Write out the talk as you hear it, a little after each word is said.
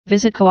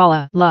Visit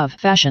Koala Love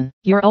Fashion,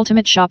 your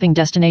ultimate shopping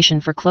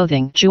destination for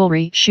clothing,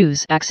 jewelry,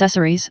 shoes,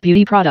 accessories,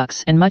 beauty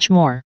products, and much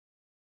more.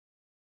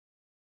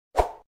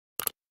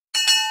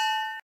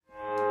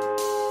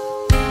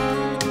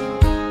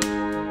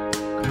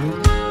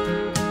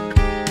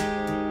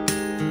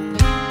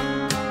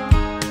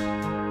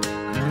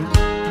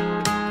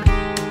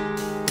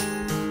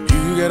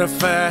 You got a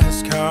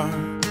fast car,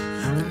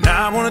 and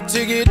I wanna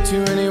take it to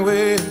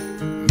anywhere.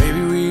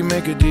 Maybe we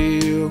make a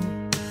deal.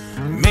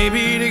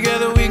 Maybe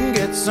together we can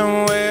get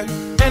somewhere.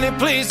 Any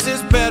place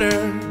is better.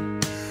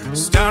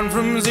 Starting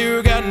from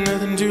zero, got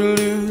nothing to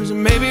lose.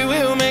 Maybe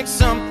we'll make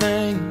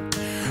something.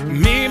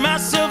 Me,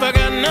 myself, I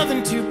got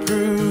nothing to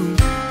prove.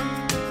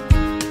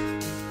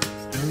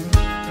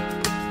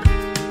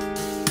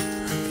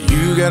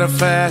 You got a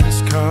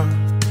fast car,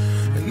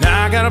 and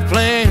I got a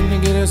plan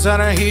to get us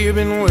out of here.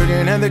 Been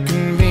working at the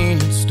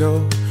convenience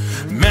store.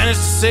 Managed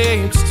to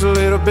save just a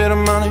little bit of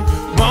money.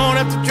 Won't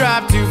have to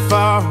drive too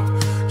far,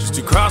 just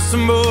to cross the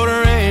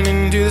border and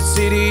into the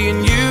city.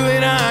 And you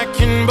and I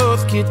can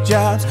both get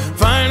jobs,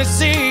 finally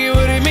see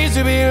what it means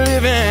to be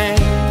living.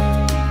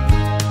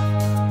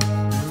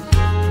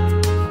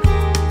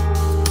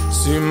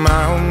 See,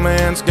 my old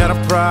man's got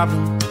a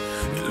problem.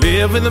 He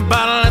live with a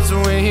bottle, that's the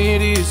way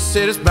it is.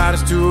 Said his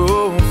body's too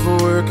old for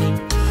working,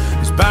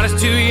 his body's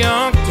too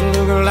young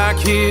to look like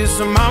his.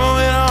 So mama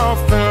went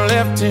off and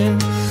left him.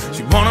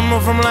 She wanted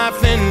more from life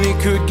than he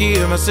could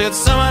give. I said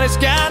somebody's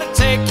gotta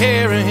take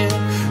care of him.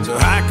 So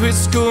I quit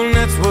school and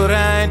that's what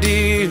I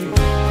did.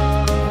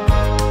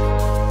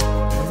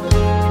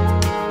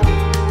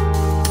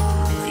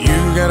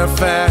 You got a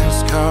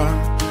fast car.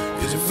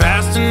 Is it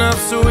fast enough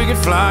so we can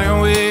fly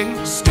away?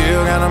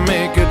 Still gotta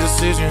make a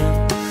decision.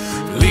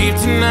 Leave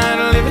tonight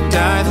or live or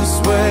die this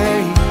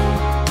way.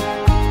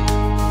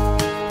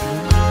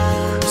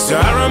 So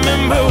I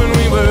remember when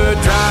we were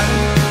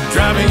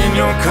driving in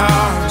your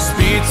car.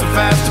 Speed so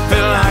fast I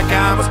felt like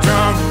I was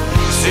drunk.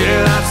 City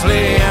lights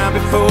lay out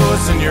before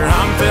us, and your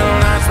arm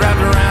felt nice wrapped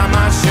around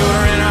my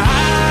shoulder. And I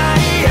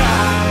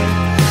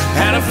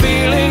had a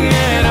feeling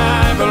that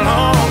I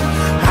belonged.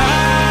 I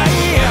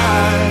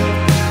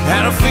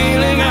had a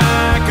feeling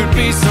I could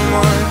be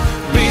someone,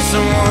 be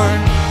someone,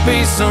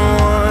 be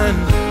someone.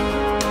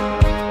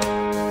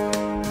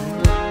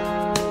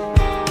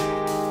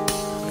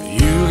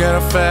 You got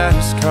a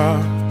fast car.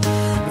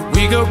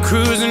 We go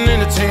cruising,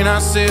 entertain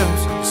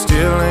ourselves.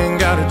 Still ain't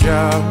got a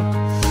job,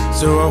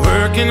 so I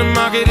work in the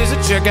market as a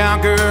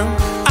checkout girl.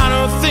 I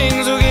know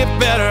things will get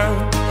better.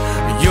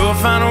 You'll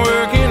find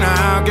work and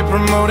I'll get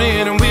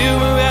promoted, and we'll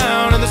move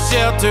out of the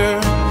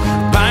shelter,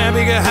 buy a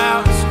bigger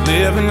house,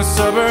 live in the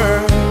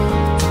suburbs.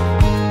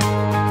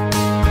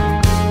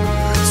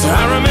 So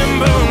I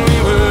remember when we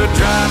were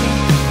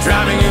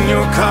driving in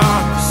your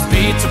car.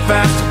 Speed so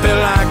fast I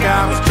felt like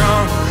I was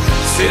drunk.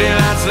 City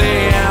lights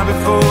lay out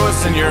before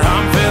us, and your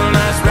arm felt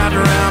nice wrapped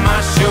around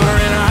my shoulder.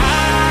 And I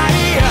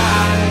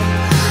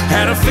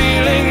had a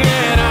feeling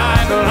that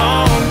I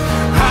belonged.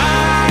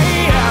 I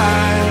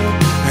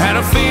had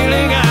a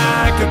feeling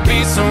I could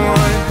be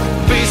someone,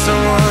 be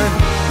someone,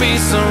 be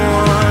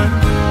someone.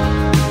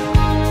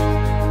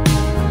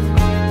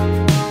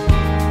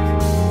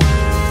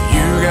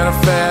 You got a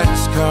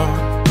fast car,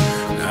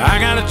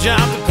 I got a job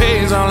that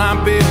pays all our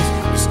bills.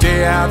 We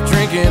stay out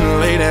drinking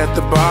late at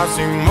the bar,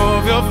 see more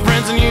of your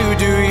friends than you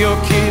do your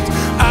kids.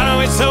 I'd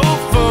always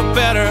hope for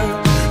better.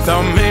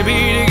 Thought maybe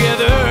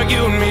together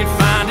you and me'd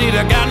find it.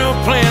 I got no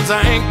plans, I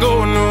ain't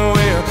going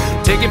nowhere.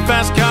 Take your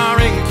fast car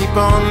and keep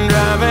on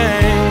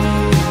driving.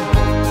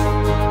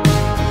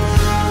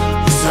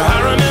 So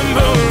I remember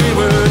when we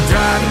were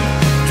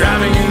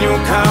driving in your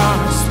car.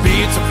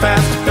 Speed so fast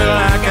I felt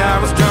like I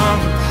was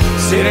drunk.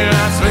 City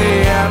lights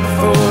lay out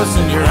before us,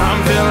 and your arm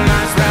felt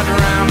nice wrapped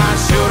around my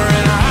shoulder.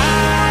 And I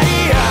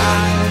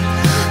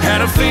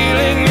had a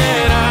feeling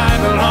that I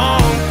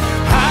belonged.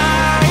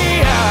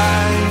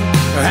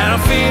 I had a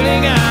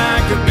feeling I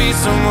could be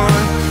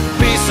someone,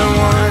 be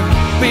someone,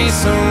 be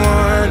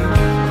someone.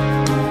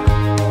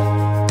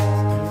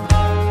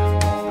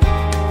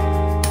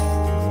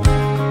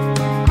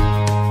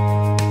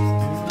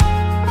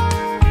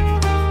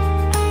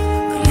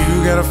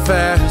 You got a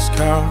fast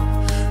car.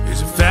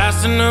 Is it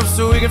fast enough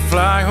so we can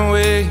fly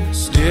away?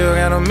 Still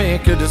gotta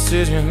make a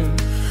decision.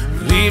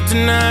 Leave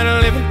tonight or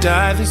live or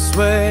die this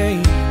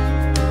way.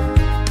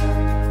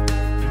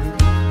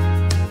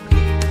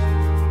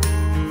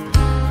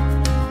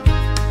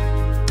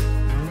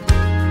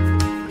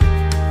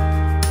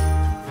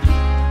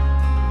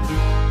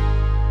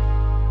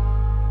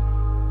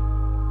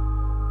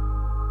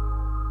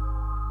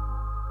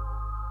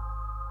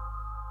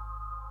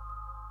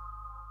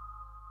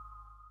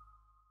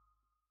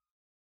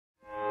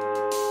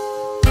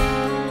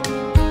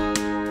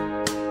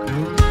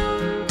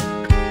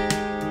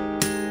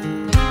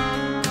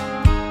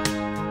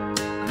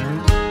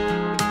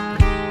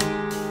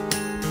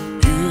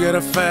 Got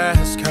a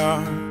fast car,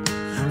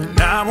 and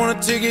I wanna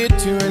take it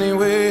to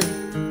anywhere.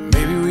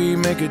 Maybe we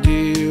make a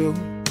deal.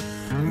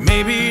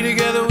 Maybe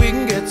together we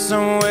can get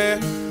somewhere.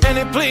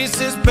 Any place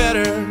is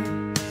better.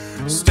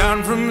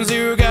 Starting from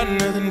zero, got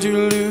nothing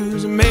to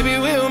lose. Maybe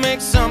we'll make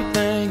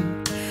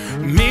something.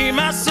 Me,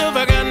 myself,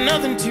 I got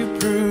nothing to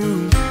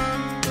prove.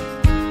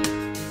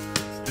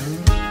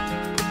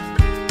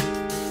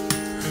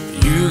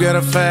 You got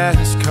a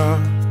fast car,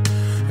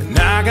 and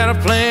I got a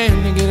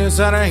plan to get us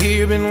out of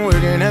here. Been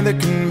working at the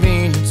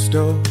convenience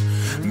store.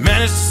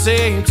 Managed to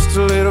save just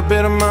a little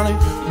bit of money.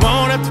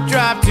 Won't have to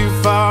drive too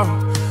far,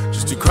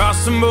 just to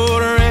cross the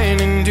border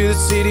and into the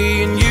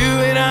city. And you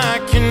and I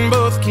can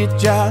both get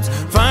jobs,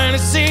 finally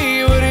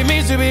see what it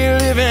means to be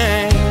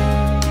living.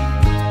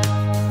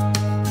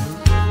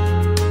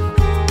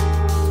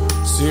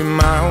 See,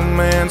 my old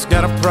man's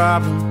got a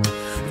problem.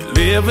 He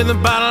live in the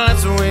bottle,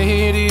 that's the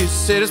way it is.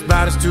 Said his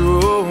body's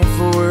too old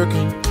for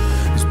working,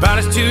 his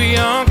body's too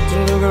young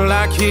to look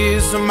like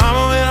his. So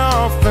mama went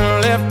off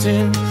and left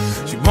him.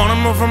 She wanted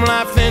more from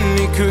life than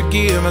he could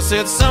give. I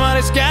said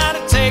somebody's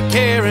gotta take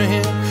care of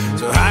him,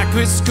 so I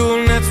quit school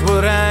and that's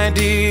what I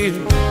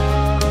did.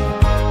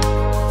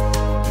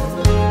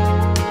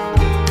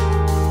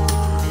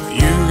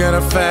 You got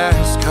a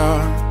fast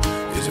car,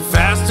 is it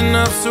fast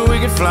enough so we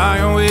can fly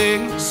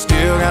away?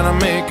 Still gotta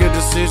make a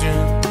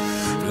decision,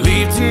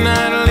 leave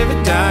tonight or live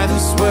or die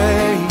this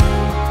way.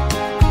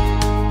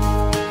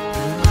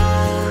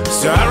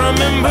 So I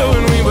remember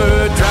when we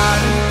were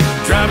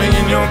driving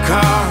in your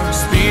car.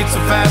 Speed so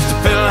fast I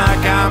felt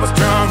like I was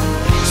drunk.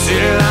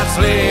 City lights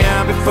lay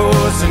out before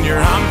us, and your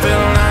arm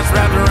felt nice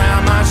wrapped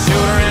around my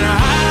shoulder. And I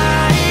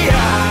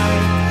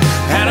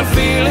had a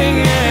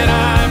feeling that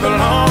I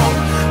belonged.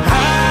 I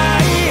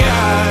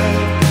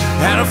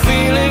had a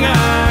feeling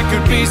I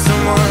could be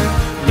someone,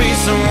 be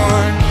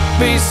someone,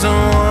 be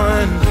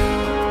someone.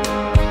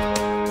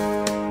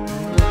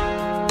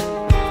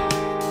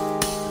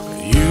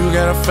 You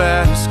got a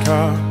fast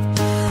car,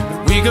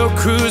 we go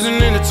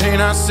cruising,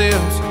 entertain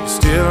ourselves.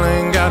 Still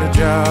ain't got a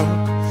job,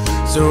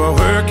 so I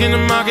work in the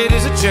market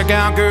as a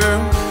checkout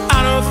girl.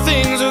 I know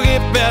things will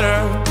get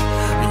better,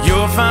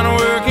 you'll find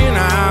work and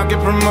I'll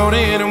get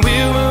promoted, and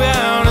we'll move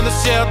out of the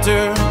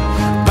shelter,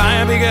 buy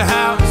a bigger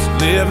house,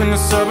 live in the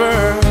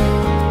suburbs.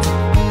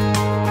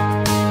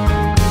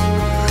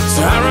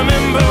 So I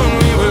remember when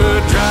we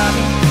were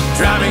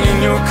driving in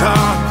your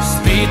car.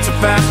 Speed so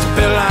fast I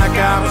felt like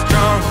I was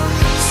drunk.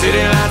 City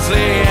lights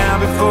lay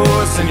out before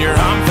us, and your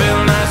arm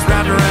felt nice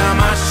wrapped around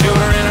my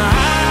shoulder. And I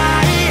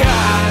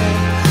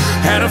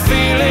had a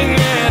feeling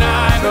that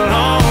I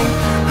belonged.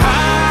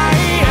 I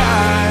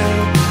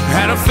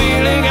had a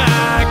feeling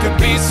I could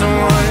be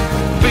someone,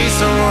 be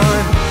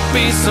someone,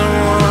 be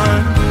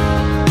someone.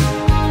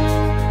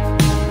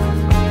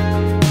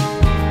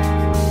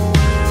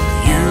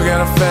 You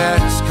got a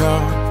fast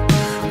car,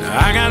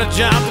 I got a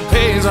job that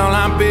pays all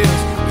our bills.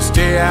 We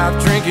stay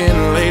out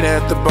drinking late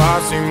at the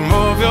bar, see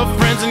more of your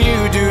friends than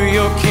you do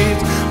your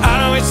kids.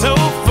 I'd always hope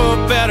for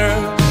better,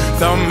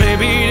 thought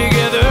maybe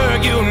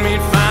together you and me'd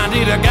find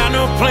it. I got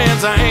no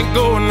plans, I ain't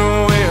going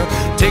nowhere.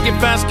 Take your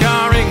fast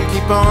car and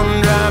keep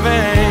on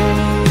driving.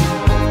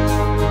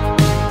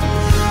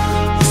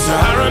 So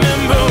I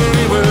remember when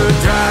we were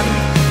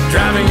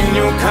driving in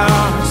your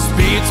car.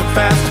 Speed so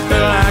fast I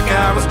felt like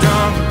I was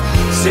drunk.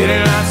 City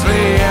lights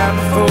lay out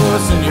before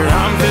us, and your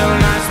arm felt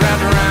nice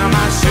wrapped around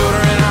my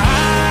shoulder. And I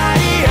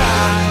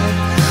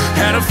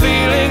had a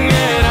feeling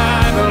that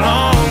I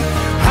belonged.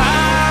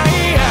 I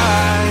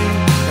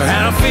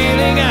had a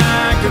feeling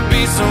I could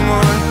be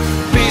someone,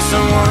 be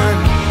someone,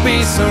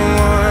 be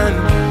someone.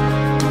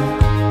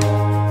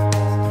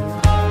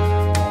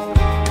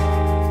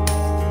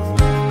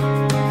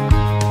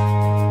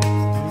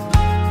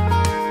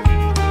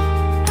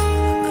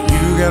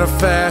 You got a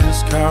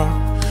fast car,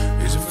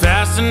 is it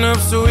fast enough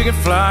so we can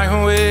fly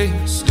away?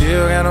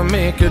 Still gotta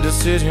make a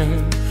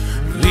decision,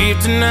 leave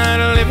tonight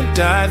or live and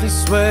die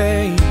this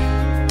way.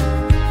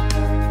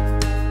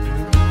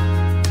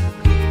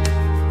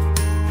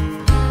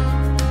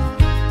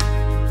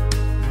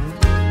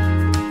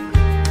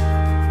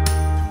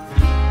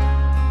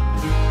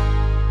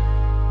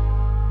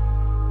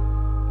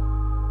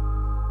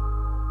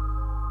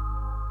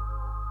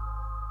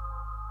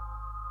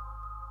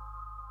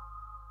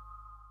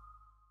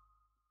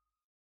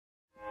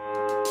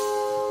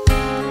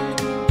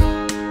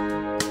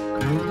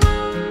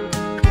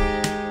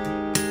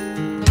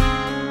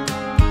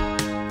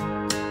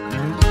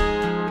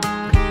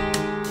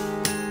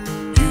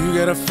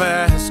 You got a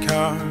fast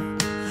car,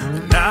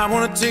 and I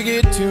wanna take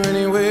it to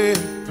anywhere.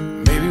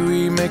 Maybe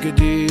we make a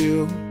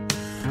deal,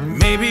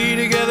 maybe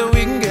together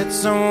we can get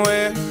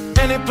somewhere.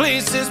 Any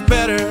place is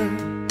better,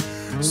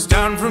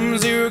 starting from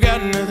zero,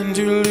 got nothing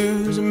to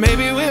lose.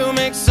 Maybe we'll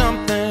make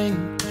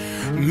something.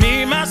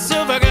 Me,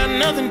 myself, I got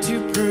nothing to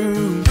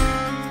prove.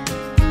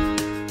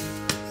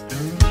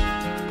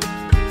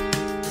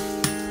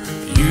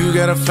 You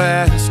got a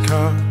fast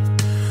car,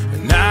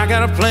 and I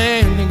got a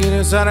plan to get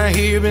us out of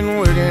here. Been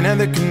working at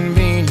the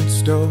convenience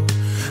store.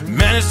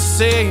 Managed to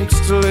save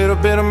just a little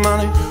bit of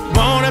money.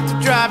 Won't have to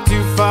drive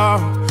too far,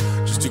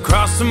 just to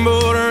cross the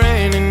border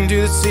and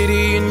into the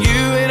city. And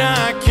you and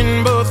I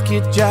can both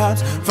get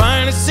jobs,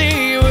 finally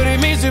see what it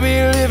means to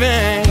be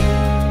living.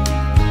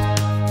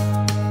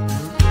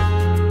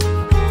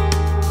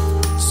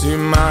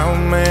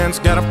 man's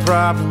got a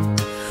problem.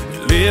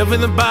 You live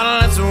with a bottle,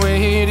 that's the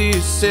way it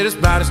is. Said his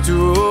body's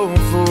too old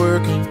for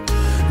working,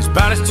 his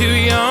body's too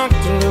young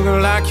to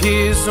look like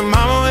his. So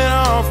mama went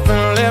off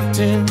and left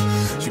him.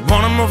 She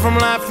wanted more from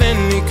life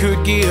than he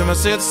could give. I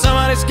said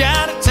somebody's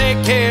gotta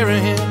take care of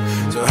him.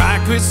 So I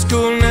quit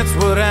school and that's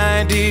what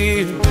I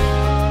did.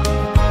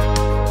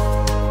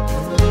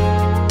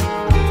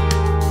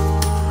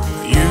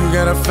 You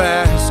got a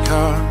fast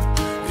car,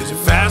 is it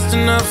fast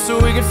enough so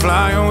we can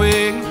fly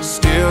away?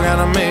 Still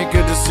gotta make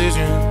a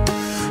decision,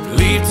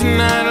 leave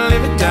tonight or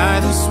live or die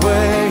this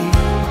way.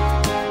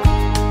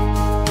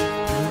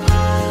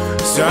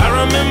 So I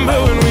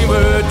remember when we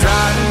were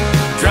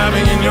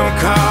driving in your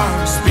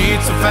car,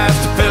 speed so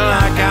fast I felt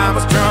like I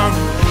was drunk.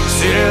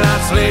 City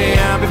lights lay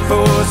out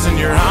before us and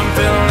your arm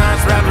felt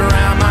nice wrapped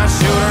around my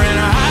shoulder. And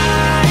I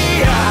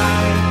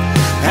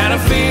had a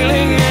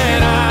feeling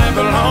that I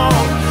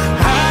belonged.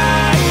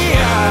 I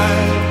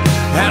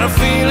had a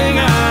feeling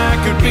I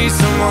could be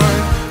someone,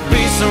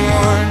 be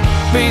someone,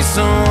 be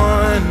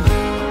someone.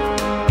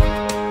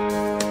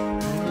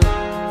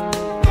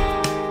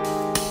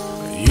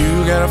 You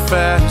got a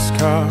fast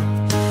car,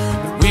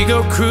 we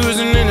go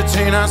cruising,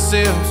 entertain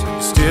ourselves,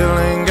 still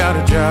ain't got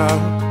a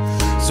job.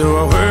 So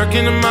I work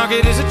in the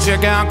market as a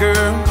checkout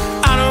girl.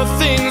 I know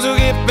things will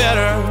get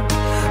better,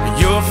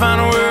 you'll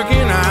find work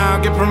and I'll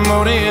get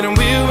promoted, and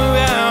we'll move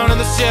out of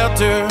the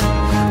shelter,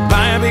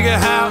 buy a bigger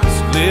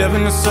house, live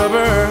in the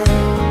suburbs.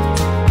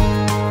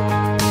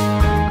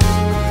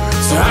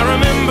 So I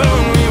remember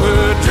when we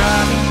were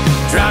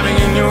driving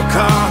in your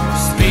car,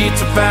 speed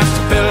so fast I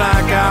felt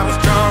like I was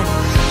drunk.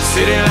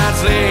 City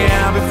lights lay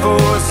out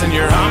before us and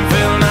your arm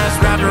felt nice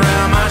wrapped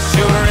around my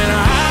shoulder. And I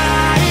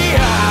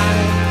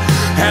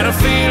had a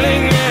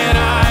feeling that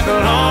I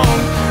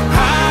belonged.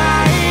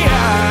 I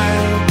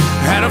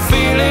had a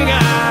feeling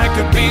I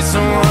could be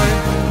someone,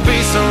 be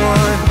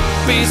someone,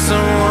 be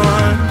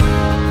someone.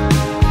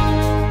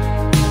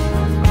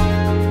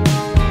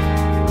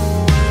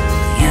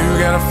 You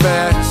got a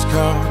fast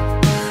car,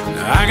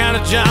 now I got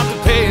a job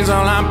that pays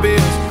all our bills.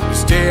 We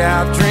stay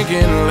out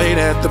drinking late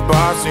at the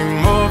bar, see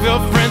more of your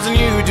friends than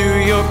you do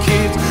your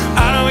kids.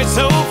 I'd always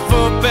hope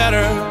for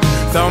better,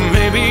 thought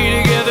maybe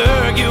together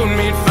you and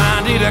me'd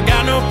find it. I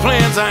got no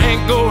plans, I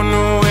ain't going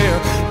nowhere.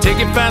 Take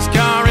your fast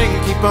car and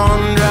keep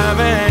on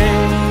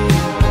driving.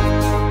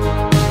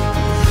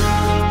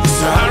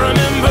 So I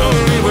remember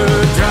when we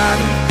were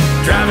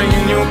driving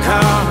in your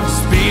car,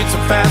 speed so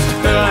fast I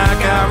felt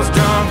like I was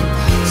drunk.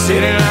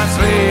 City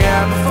lights lay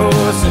out before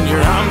us and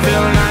your arm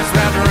felt nice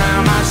wrapped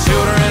around my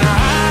shoulder. And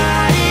I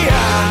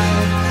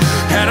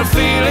had a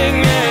feeling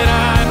that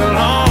I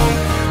belonged.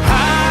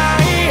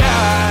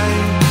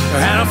 I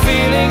had a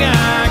feeling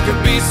I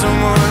could be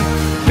someone,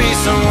 be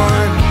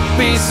someone,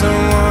 be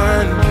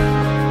someone.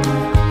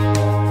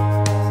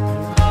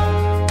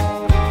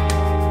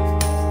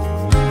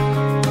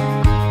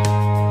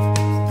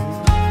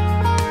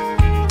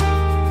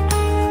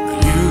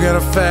 You got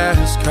a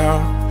fast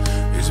car,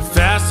 is it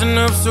fast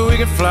enough so we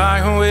can fly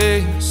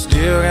away?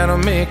 Still gotta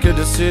make a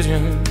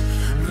decision,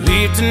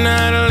 leave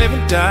tonight or live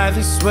or die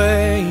this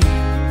way.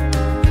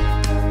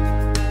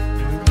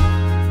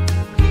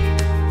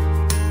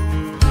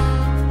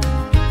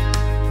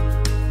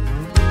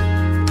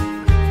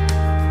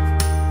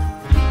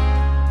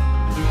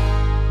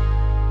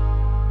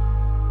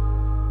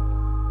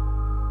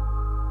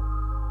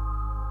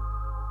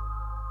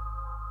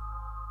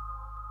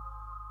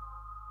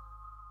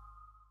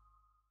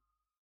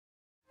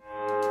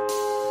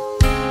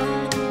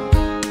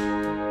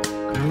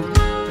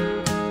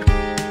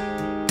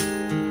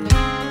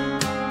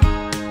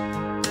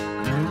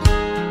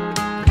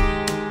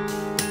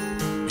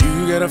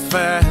 You got a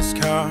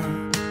fast car,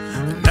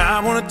 and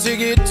I wanna take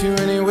it to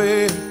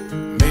anywhere.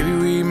 Maybe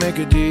we make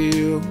a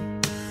deal,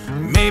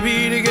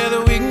 maybe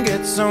together we can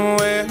get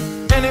somewhere.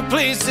 Any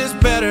place is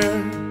better,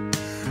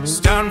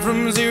 starting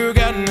from zero,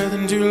 got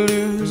nothing to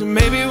lose.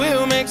 Maybe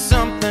we'll make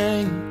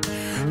something,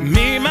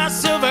 me,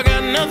 myself, I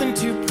got nothing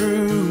to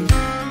prove.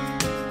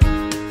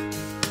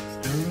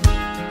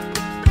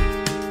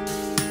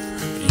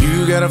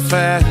 You got a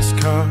fast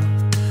car,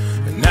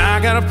 and I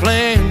got a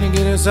plan to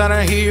get us out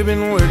of here.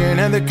 Been working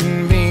at the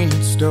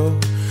convenience store,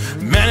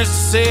 managed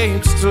to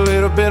save just a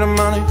little bit of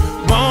money.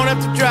 Won't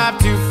have to drive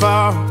too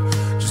far,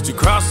 just to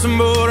cross the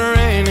border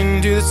and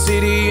into the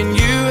city. And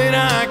you and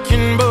I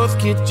can both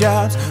get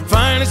jobs,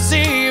 finally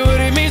see what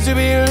it means to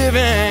be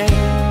living.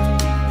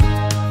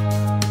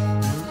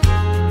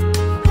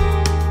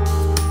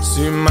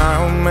 See, my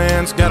old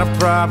man's got a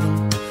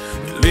problem.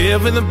 You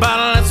live with a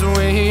bottle, that's the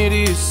way it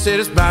is. Said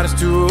his body's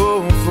too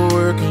old for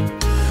working,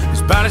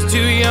 his body's too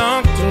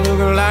young to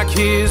look like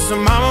his. So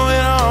mama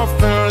went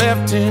off and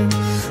left him.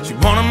 She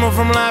wanted more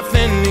from life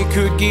than he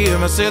could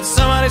give. I said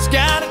somebody's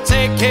gotta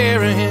take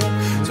care of him.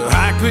 So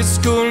I quit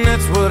school and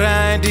that's what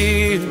I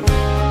did.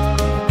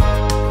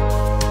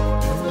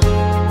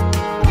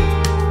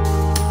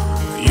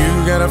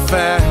 You got a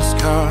fast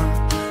car,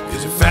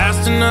 is it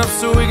fast enough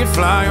so we can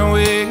fly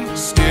away?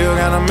 Still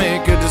gotta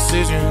make a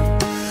decision,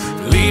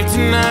 leave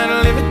tonight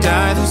or live or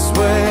die this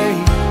way.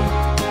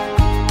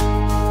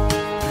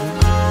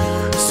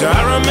 So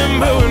I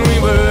remember when we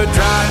were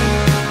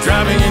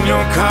driving in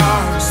your car,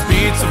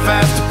 speed so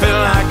fast it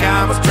felt like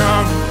I was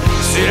drunk.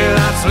 City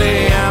lights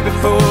lay out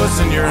before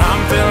us, and your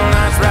arm felt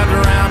nice wrapped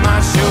around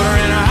my shoulder.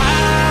 And I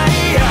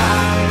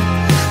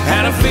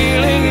had a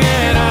feeling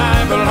that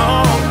I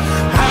belonged.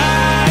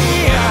 I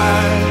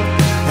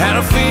had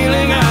a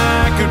feeling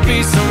I could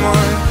be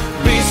someone,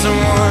 be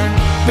someone,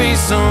 be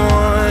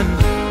someone.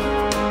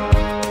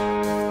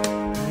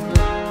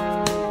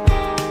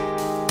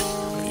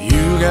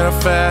 You got a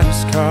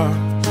fast car,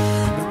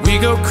 we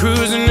go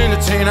cruising,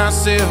 entertain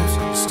ourselves.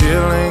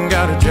 Still ain't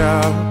got a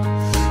job,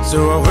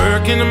 so I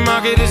work in the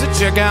market as a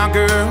checkout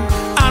girl.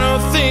 I know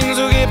things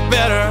will get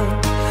better.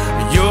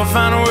 You'll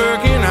find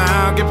work and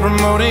I'll get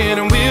promoted,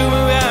 and we'll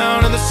move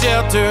out of the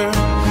shelter,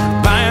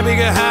 buy a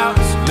bigger house,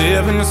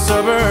 live in the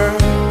suburbs.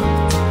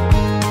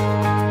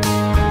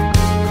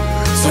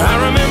 So I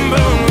remember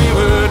when we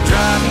were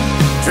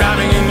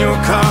driving in your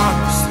car,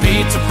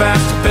 speed so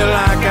fast it felt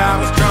like I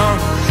was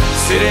drunk.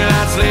 City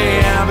lights lay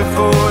out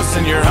before us,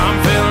 and your arm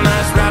felt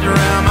nice wrapped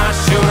around my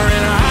shoulder.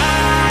 And I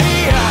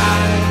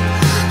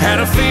had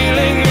a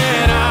feeling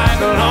that I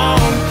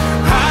belonged.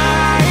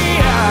 I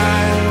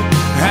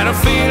had a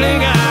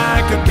feeling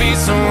I could be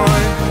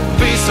someone,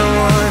 be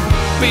someone,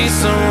 be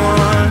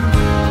someone.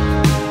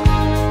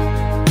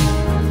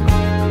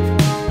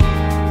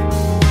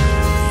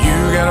 You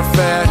got a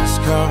fast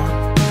car,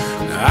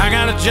 I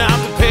got a job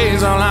that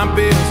pays all our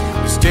bills.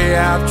 We stay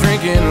out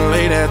drinking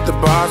late at the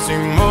bar, see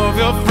more of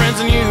your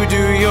friends than you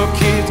do your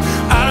kids.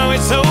 I'd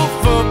always hope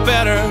for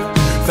better,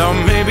 thought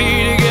maybe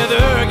together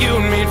you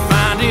and me'd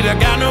find it. I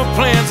got no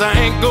plans, I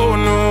ain't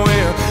going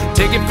nowhere.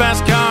 Take your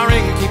fast car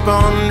and keep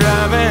on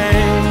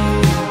driving.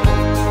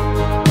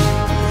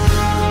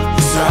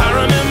 So I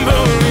remember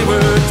when we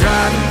were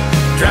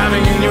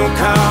driving in your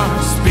car,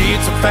 speed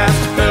so fast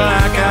it felt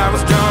like I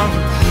was drunk.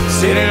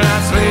 City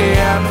lights lay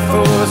out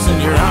before us, and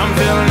your arm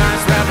felt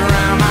nice wrapped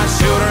around my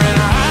shoulder. And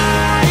I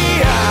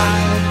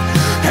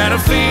had a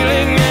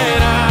feeling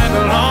that I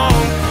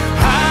belonged.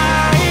 I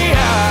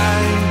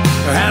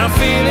had a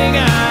feeling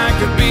I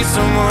could be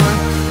someone,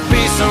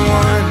 be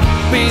someone,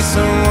 be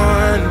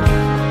someone.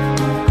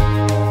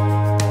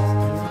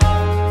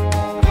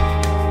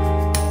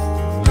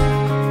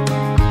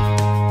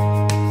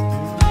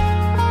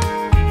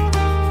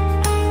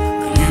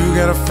 You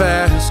got a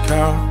fast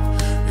car,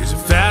 is it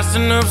fast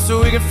enough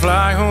so we can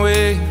fly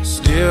away?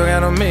 Still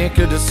gotta make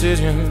a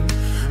decision,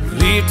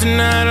 leave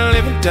tonight or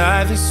live and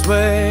die this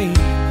way.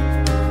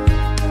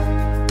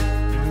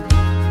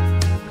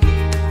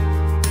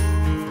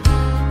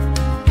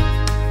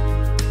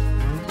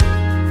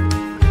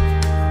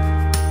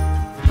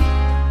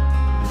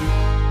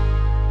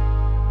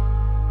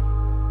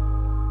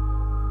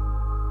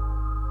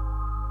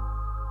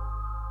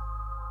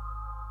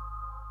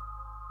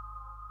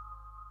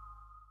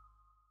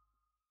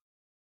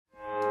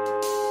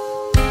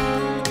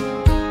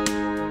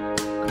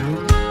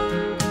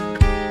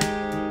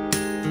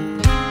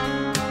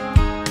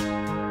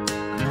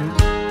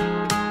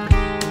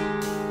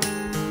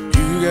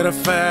 Got a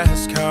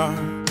fast car,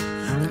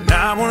 and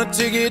I wanna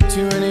take it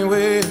to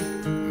anywhere.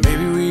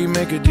 Maybe we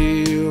make a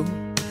deal,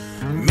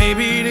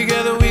 maybe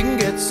together we can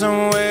get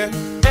somewhere.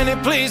 Any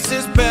place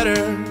is better,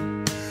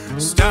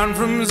 starting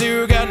from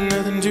zero, got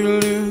nothing to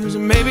lose.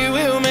 And maybe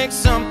we'll make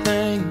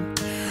something.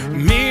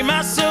 Me,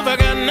 myself, I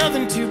got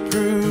nothing to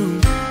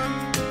prove.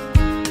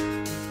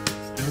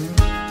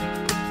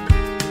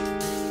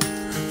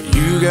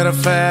 You got a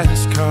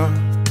fast car,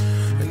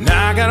 and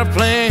I got a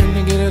plan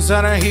to get us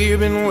out of here.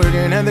 Been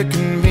working at the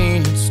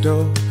convenience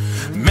store,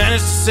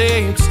 managed to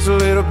save just a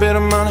little bit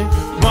of money.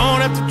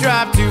 Won't have to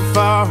drive too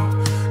far,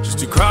 just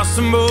to cross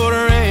the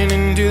border and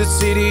into the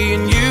city.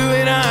 And you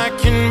and I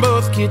can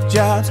both get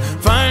jobs,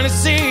 finally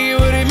see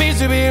what it means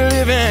to be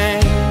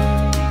living.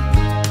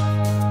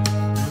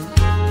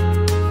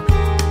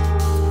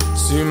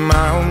 See,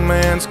 my old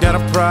man's got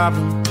a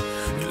problem.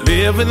 You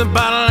live in the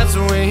bottle, that's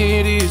the way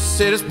it is.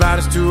 Said his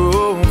body's too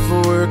old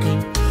for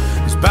working,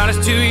 his body's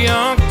too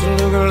young to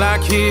look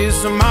like his.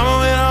 So mama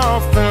went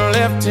off and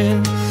left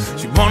him.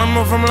 She wanted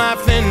more from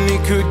life than he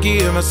could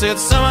give. I said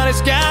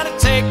somebody's gotta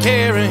take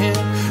care of him,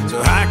 so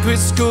I quit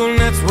school and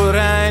that's what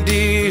I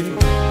did.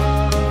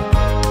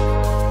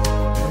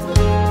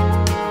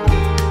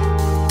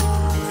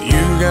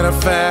 You got a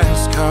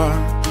fast car,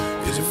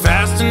 is it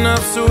fast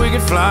enough so we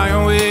can fly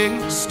away?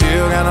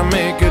 Still gotta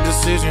make a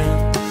decision,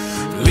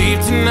 leave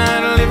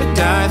tonight or live and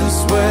die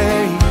this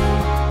way.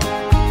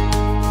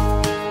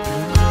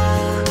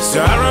 So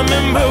I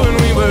remember when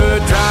we were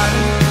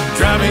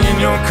driving in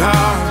your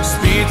car,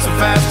 speed so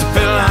fast it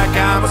felt like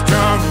I was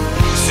drunk.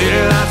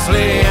 City lights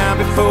lay out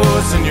before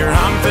us, and your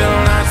arm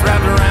felt nice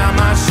wrapped around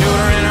my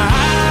shoulder. And I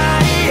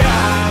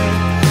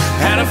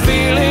had a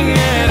feeling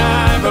that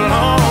I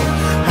belonged.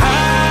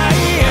 I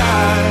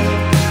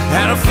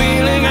had a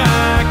feeling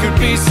I could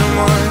be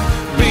someone,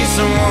 be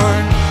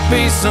someone,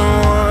 be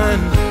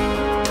someone.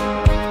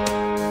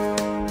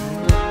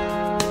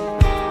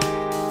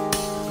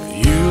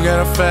 You got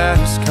a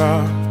fast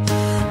car,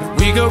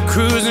 We go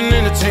cruising,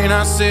 entertain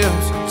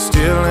ourselves,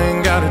 still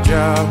ain't got a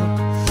job.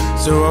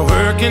 So I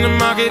work in the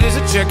market as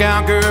a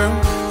checkout girl.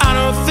 I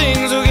know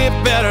things will get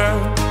better.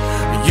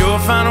 You'll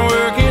find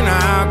work and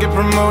I'll get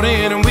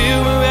promoted, and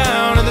we'll move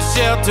out of the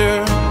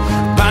shelter,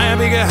 buy a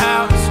bigger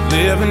house,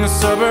 live in the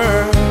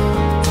suburbs.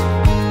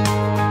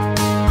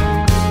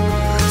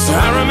 So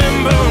I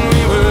remember when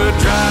we were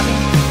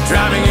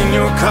driving in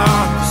your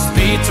car,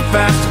 speed so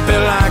fast I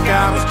felt like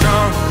I was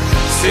drunk.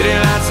 City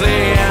lights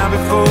lay out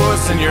before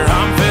us, and your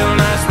arm felt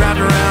nice wrapped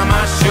around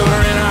my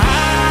shoulder. And I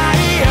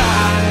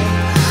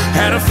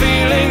had a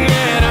feeling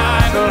that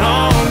I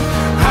belonged.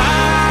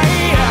 I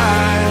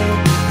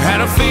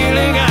had a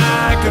feeling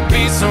I could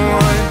be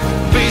someone,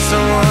 be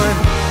someone,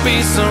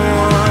 be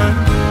someone.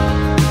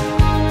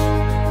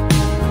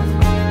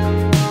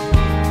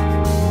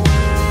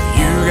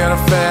 You got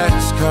a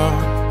fast car,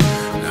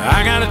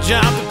 I got a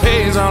job that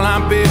pays all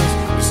our bills.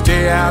 We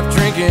stay out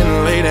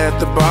drinking late at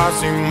the bar,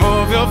 see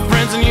more of your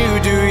friends than you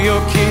do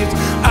your kids.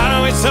 I'd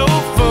always hope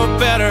for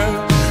better,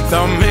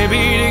 thought maybe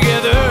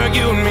together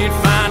you and me'd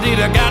find it.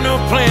 I got no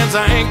plans,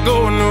 I ain't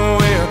going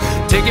nowhere.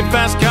 Take your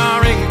fast car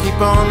and keep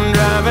on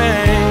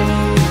driving.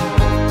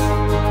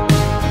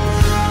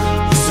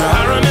 So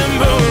I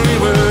remember when we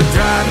were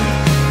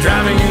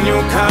driving in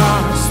your car,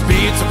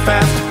 speed so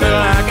fast I felt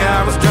like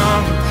I was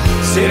drunk.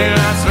 City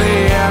lights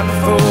lay out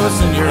before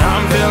us, and your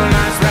arm felt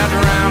nice wrapped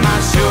around my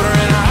shoulder.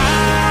 And I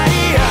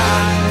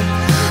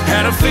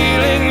had a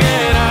feeling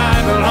that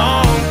I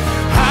belonged.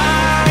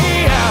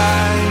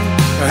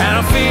 I had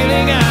a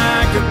feeling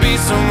I could be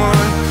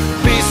someone,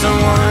 be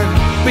someone,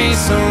 be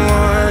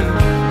someone.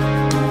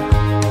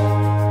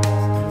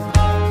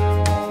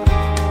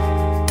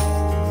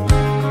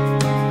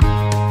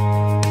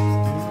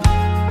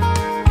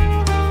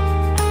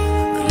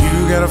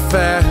 You got a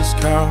fast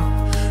car,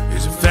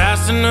 is it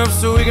fast enough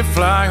so we can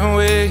fly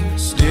away?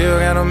 Still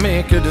gotta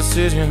make a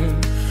decision,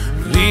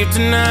 leave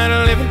tonight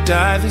or live and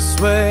die this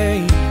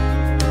way.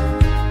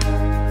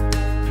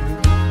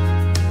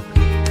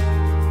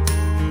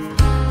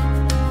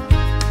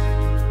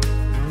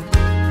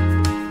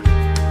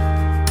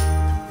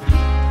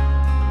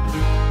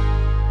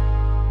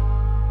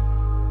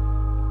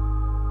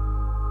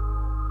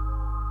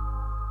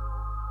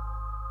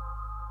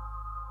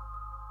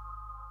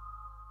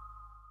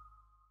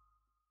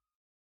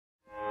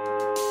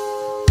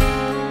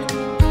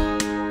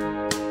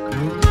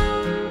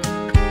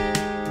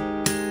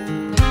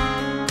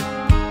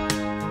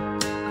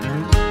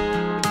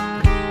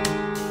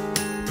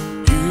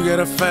 Got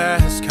a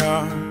fast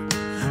car,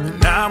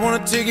 and I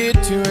wanna take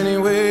it to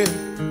anywhere.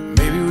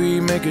 Maybe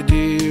we make a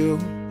deal,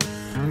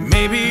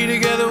 maybe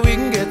together we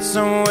can get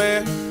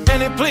somewhere.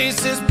 Any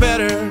place is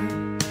better,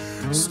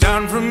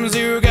 starting from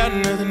zero, got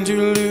nothing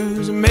to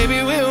lose.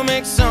 Maybe we'll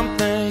make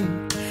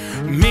something.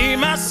 Me,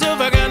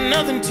 myself, I got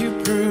nothing to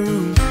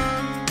prove.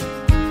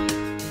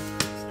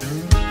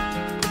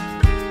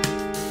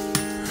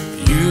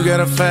 You got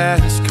a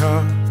fast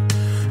car,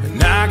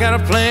 I got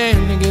a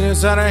plan to get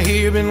us out of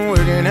here. Been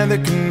working at the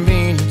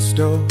convenience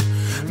store,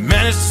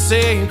 managed to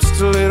save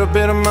just a little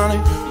bit of money.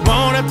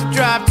 Won't have to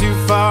drive too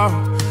far,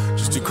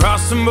 just to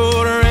cross the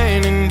border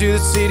and into the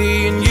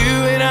city. And you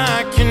and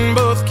I can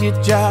both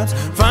get jobs,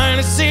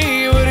 finally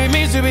see what it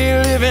means to be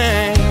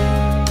living.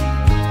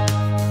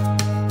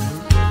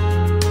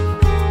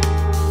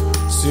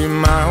 See,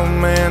 my old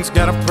man's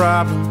got a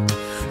problem.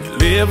 You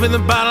live with a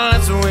bottle,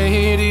 that's the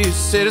way it is.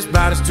 Said his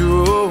body's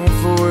too old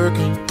for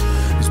working,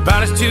 his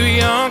body's too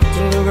young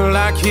to look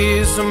like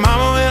his. So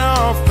mama went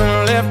off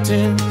and left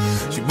him.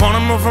 She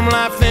wanted more from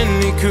life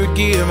than he could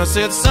give. I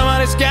said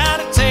somebody's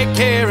gotta take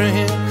care of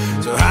him,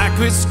 so I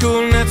quit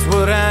school and that's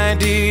what I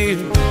did.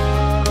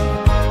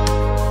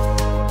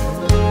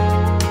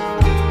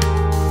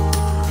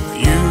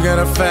 You got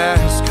a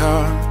fast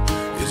car,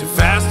 is it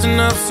fast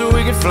enough so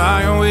we can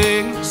fly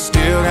away?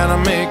 Still gotta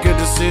make a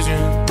decision,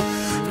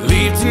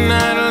 leave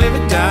tonight or live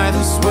or die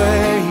this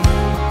way.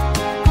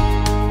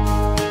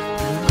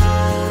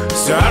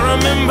 So I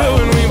remember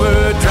when we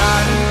were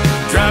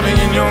driving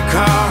in your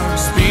car,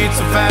 speed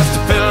so fast I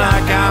felt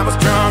like I was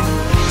drunk.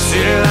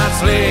 City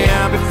lights lay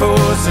out before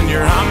us, and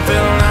your arm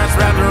felt nice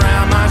wrapped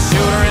around my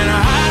shoulder. And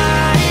I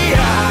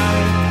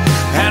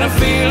had a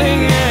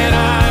feeling that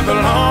I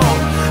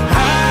belonged.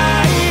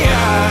 I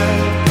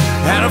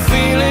had a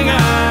feeling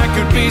I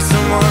could be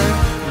someone,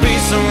 be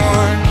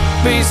someone,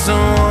 be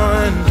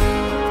someone.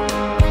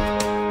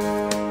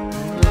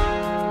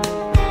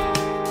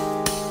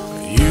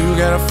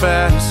 Got a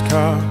fast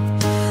car,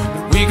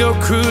 we go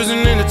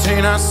cruising,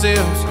 entertain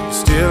ourselves,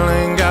 still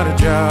ain't got a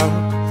job.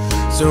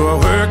 So I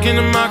work in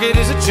the market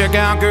as a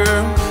checkout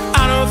girl.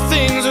 I know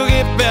things will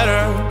get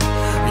better.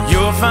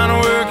 You'll find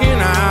work and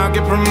I'll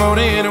get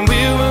promoted, and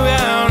we'll move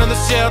out of the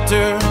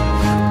shelter,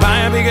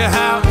 buy a bigger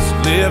house,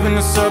 live in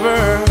the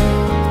suburbs.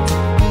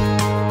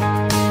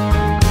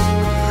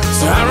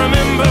 So I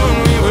remember when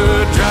we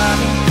were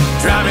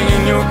driving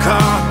in your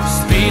car,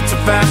 speed so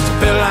fast I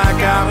felt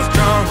like I was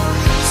drunk.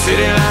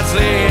 City lights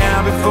lay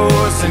out before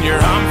us, and your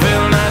arm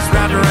felt nice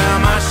wrapped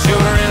around my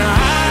shoulder. And I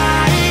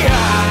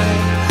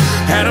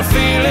Had a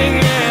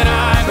feeling that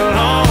I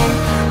belonged.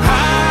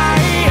 I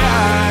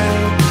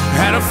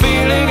had a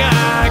feeling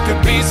I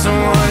could be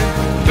someone,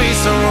 be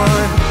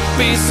someone,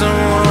 be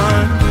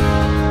someone.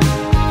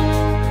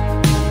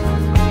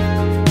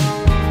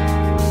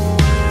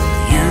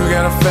 You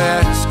got a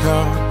fast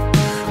car,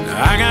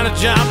 I got a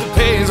job that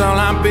pays all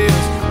our bills.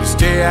 We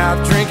stay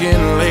out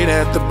drinking late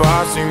at the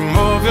bar, see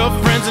more of your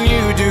friends than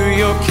you do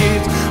your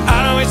kids.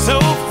 I'd always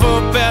hope for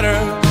better,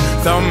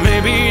 thought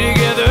maybe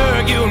together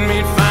you and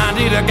me'd find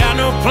it. I got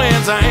no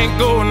plans, I ain't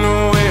going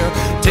nowhere.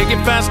 Take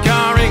your fast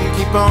car and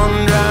keep on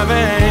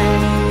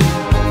driving.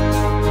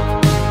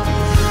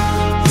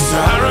 So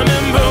I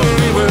remember when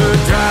we were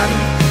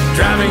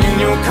driving in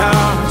your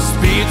car.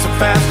 Speed so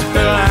fast I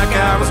felt like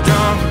I was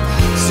drunk.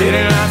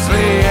 City lights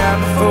lay out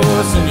before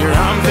us, and your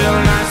arm felt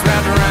nice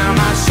wrapped around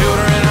my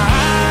shoulder. And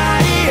I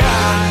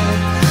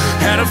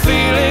had a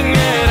feeling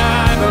that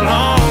I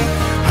belonged.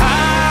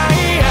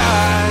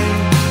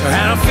 I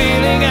had a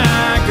feeling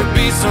I could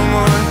be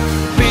someone,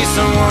 be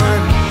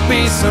someone,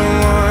 be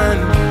someone.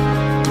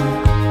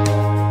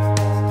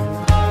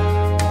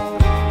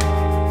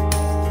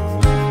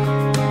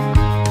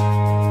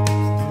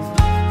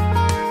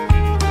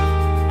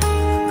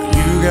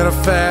 You got a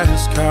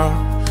fast car,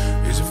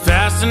 is it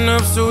fast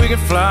enough so we can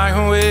fly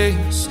away?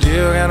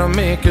 Still gotta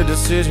make a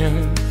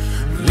decision,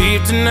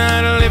 leave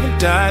tonight or live and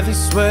die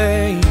this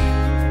way.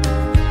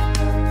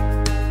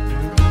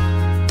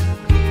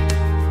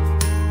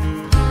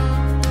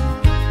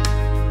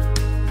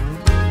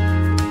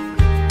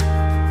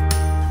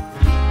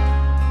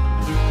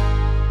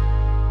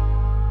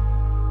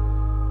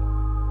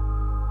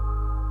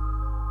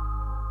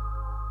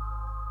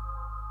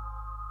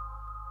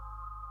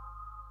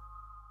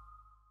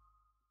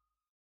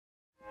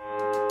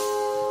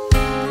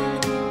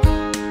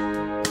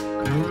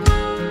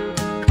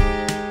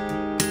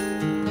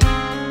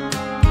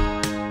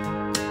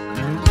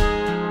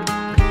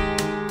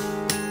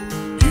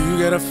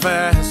 Got a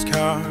fast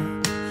car,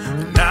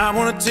 and I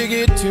wanna take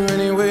it to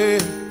anywhere.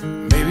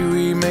 Maybe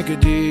we make a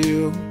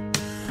deal,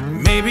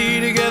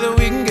 maybe together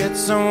we can get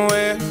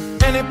somewhere.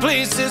 Any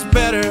place is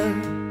better,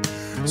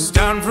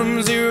 starting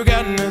from zero,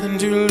 got nothing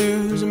to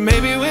lose.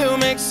 Maybe we'll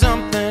make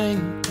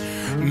something.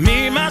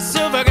 Me,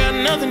 myself, I got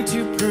nothing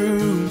to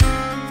prove.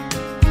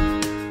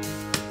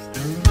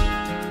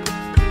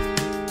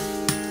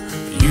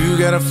 You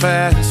got a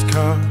fast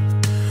car,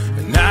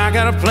 and I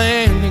got a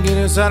plan to get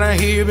us out of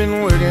here.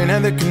 Been working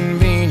at the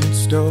convenience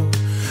store,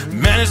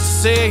 managed to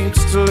save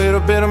just a little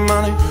bit of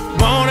money.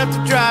 Won't have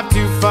to drive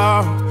too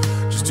far,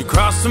 just to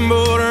cross the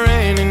border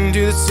and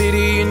into the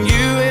city. And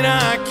you and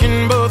I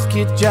can both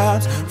get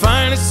jobs,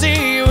 finally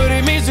see what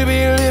it means to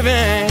be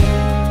living.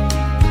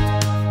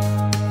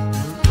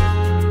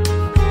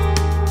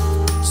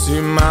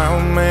 See, my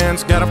old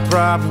man's got a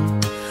problem.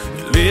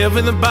 You live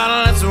in the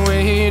bottle, that's the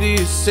way it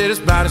is. Said his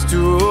body's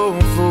too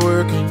old for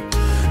working,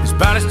 his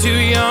body's too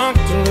young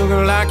to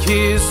look like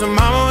his. So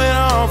mama went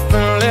off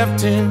and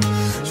left him.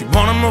 She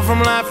wanted more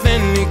from life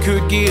than he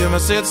could give. I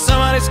said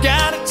somebody's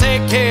gotta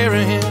take care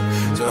of him,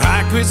 so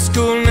I quit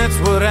school and that's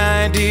what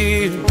I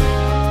did.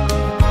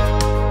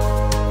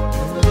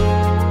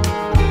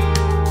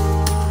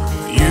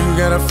 You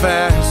got a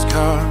fast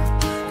car,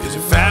 is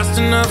it fast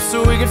enough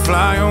so we can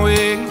fly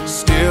away?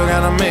 Still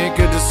gotta make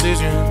a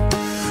decision,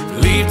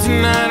 leave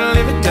tonight or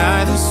live and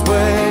die this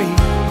way.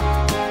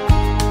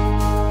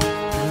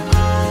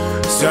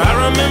 So I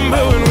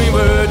remember when we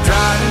were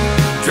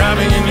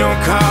driving in your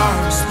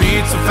car.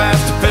 Speed so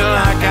fast I felt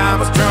like I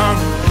was drunk.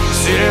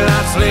 City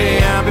lights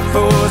lay out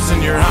before us,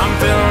 and your arm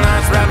felt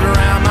nice wrapped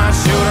around my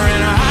shoulder.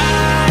 And I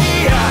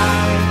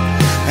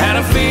had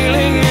a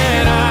feeling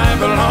that I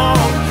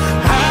belonged.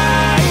 I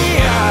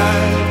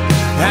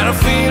had a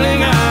feeling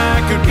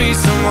I could be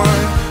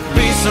someone,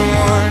 be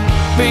someone,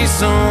 be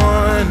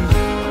someone.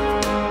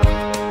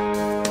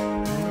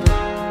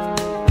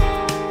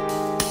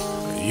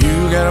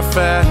 You got a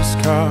fast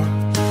car,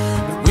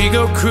 we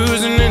go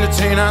cruising,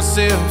 entertain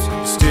ourselves.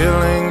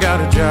 Still ain't got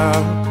a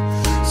job,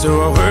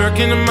 so I work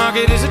in the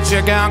market as a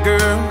checkout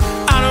girl.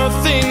 I know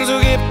things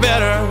will get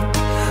better,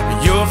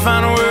 you'll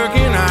find work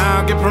and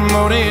I'll get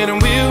promoted,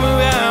 and we'll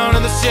move out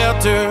of the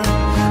shelter,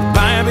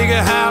 buy a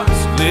bigger house,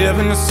 live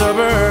in the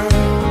suburbs.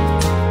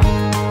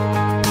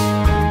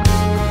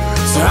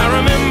 So I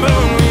remember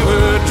when we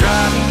were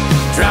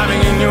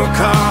driving in your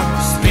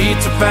car.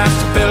 Speed so fast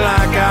I felt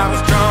like I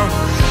was drunk.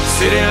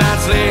 City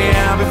lights lay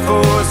out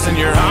before us, and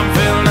your arm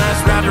felt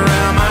nice wrapped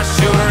around my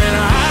shoulder. And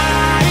I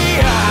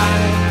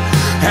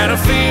had a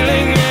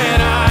feeling that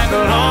I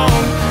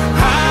belonged.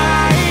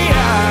 I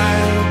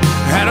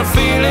had a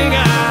feeling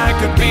I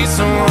could be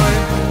someone,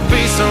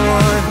 be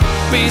someone,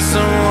 be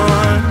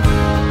someone.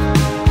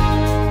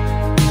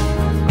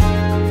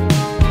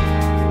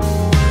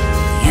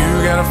 You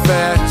got a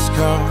fast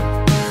car,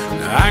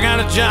 I got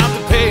a job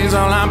that pays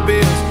all our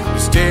bills. We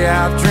stay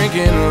out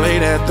drinking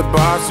late at the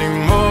bar, see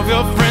more of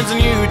your friends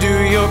than you do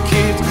your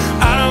kids.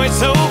 I'd always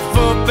hope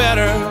for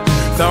better,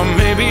 thought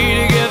maybe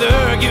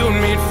together you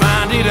and me'd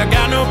find it. I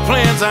got no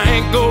plans, I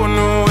ain't going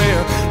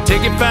nowhere.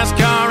 Take your fast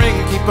car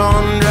and keep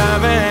on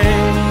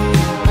driving.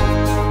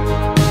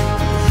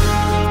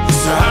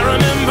 So I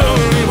remember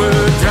when we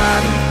were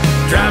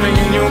driving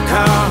in your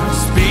car.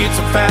 Speed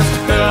so fast I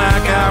felt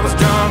like I was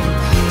drunk.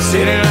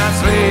 City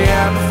lights lay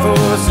out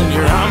before us, and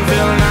your arm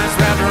felt nice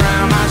wrapped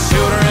around my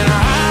shoulder. And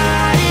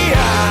I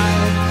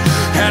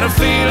had a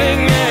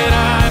feeling that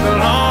I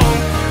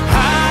belonged.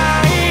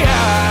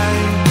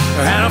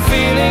 I had a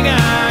feeling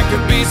I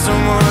could be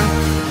someone,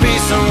 be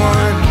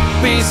someone,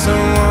 be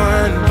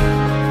someone.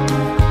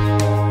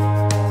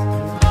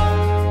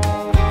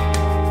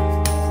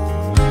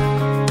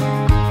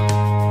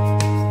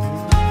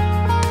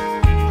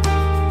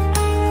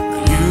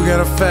 You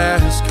got a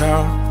fast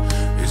car.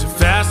 Is it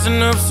fast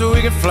enough so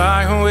we can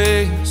fly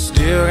away?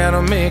 Still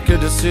gotta make a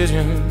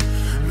decision.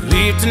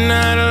 Leave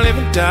tonight or live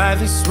and die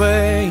this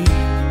way.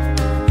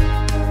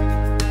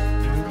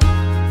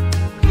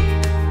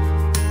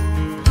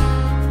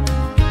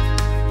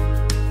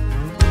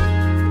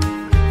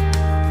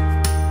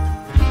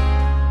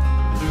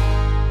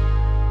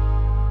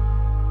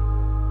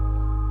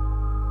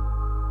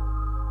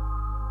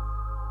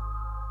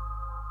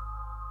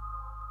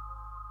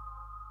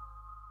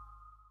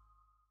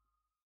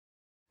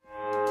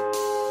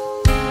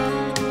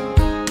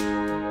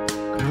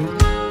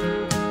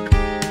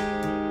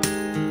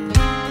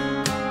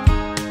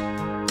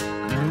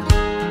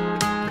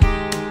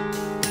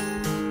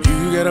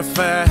 Got a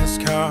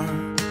fast car,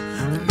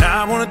 and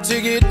I wanna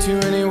take it to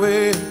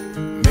anywhere.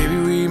 Maybe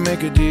we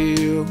make a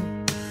deal.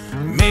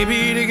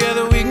 Maybe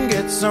together we can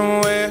get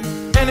somewhere.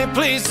 Any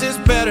place is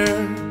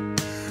better.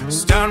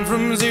 Starting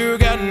from zero,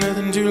 got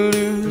nothing to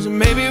lose. And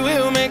maybe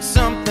we'll make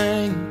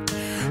something.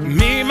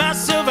 Me,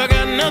 myself, I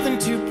got nothing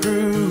to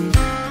prove.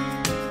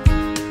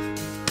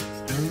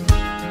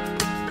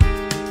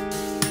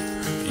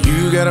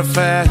 You got a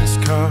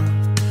fast car,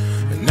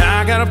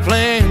 I got a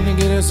plan to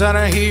get us out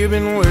of here.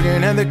 Been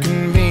working at the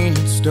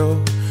convenience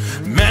store.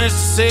 Managed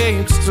to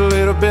save just a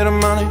little bit of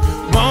money.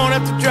 Won't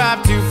have to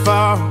drive too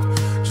far,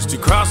 just to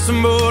cross the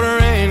border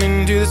and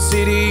into the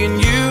city.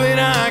 And you and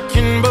I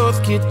can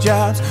both get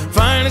jobs.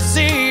 Finally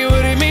see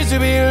what it means to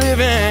be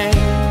living.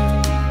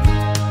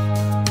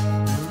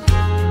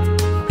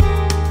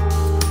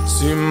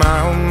 See,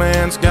 my old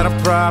man's got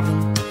a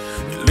problem.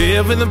 You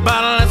live with a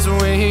bottle, that's the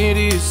way it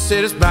is.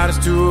 Said his body's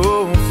too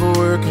old for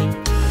working.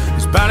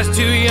 His body's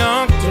too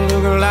young to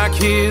look like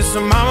his. So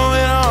mama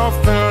went off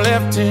and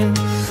left him.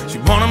 She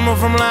wanted more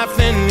from life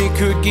than he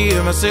could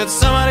give. I said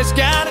somebody's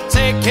gotta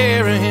take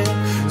care of him.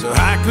 So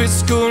I quit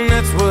school and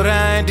that's what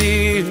I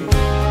did.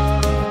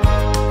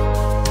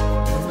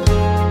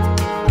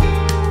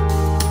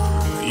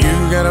 You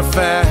got a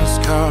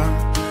fast car.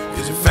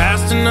 Is it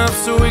fast enough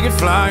so we can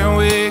fly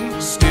away?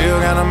 Still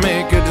gotta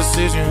make a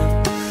decision.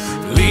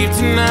 Leave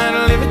tonight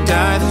or live and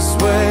die this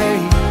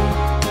way.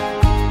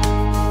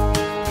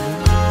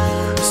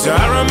 So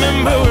I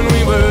remember when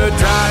we were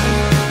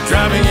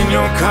driving in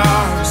your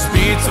car.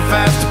 Speed so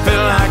fast I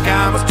felt like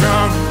I was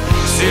drunk.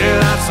 City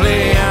lights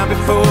lay out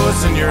before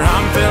us, and your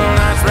arm felt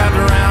nice wrapped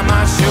around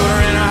my shoulder.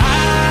 And I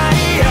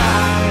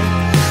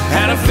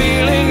had a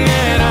feeling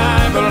that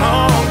I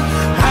belonged.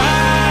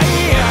 I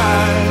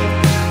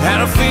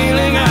had a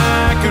feeling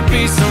I could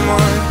be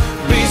someone,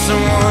 be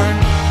someone,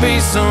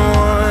 be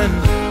someone.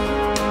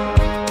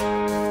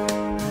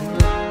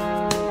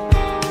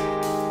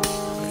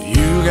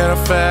 Got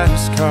a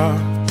fast car.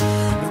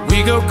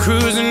 We go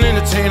cruising,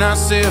 entertain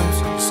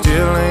ourselves.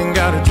 Still ain't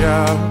got a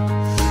job.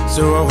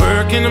 So I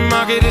work in the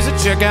market as a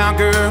checkout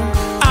girl.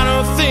 I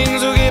know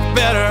things will get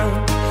better.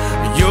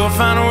 You'll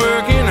find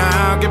work and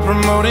I'll get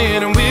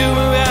promoted, and we'll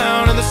move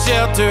out of the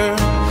shelter,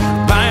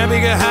 buy a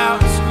bigger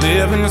house,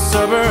 live in the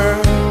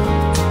suburbs.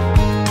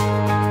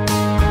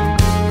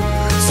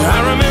 So I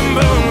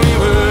remember when we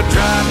were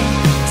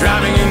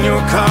driving in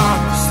your car.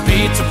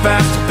 Speed so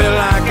fast I felt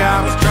like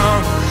I was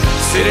drunk.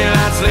 City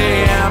lights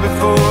lay out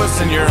before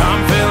us, and your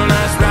arm felt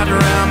nice wrapped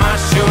around my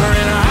shoulder.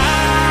 And I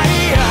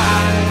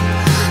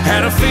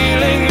had a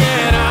feeling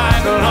that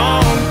I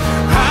belonged.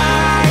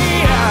 I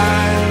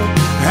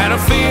had a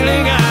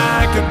feeling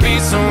I could be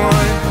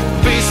someone,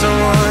 be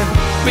someone,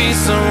 be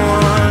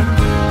someone.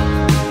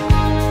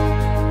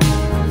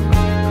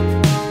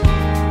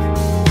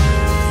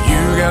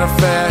 You got a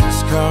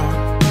fast car.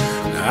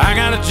 I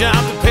got a job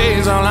that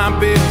pays all our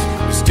bills.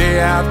 You stay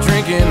out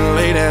drinking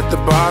late at the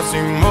bar.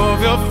 See more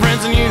of your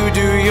friends than you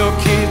do your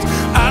kids.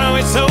 I'd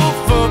always hope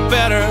for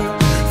better.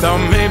 Thought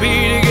maybe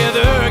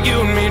together you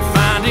and me'd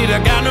find it.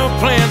 I got no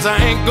plans, I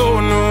ain't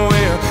going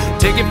nowhere.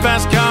 Take your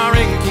fast car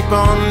and keep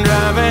on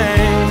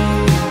driving.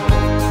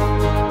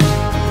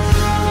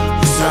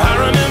 So I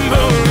remember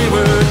when we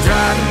were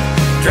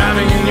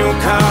driving in your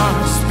car.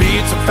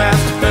 Speed so fast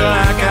I felt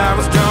like I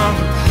was drunk.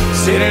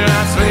 City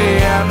lights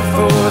lay out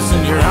before us,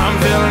 and your arm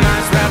felt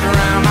nice wrapped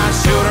around my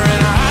shoulder.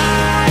 And I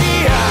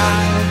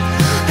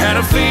had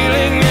a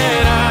feeling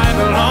that I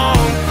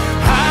belonged.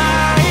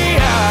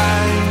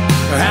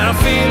 I had a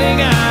feeling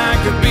I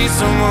could be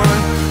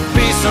someone,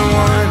 be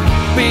someone,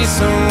 be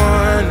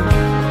someone.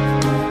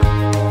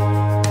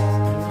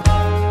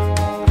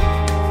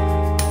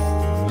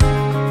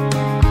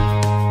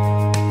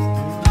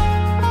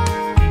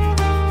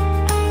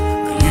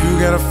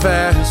 got a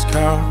fast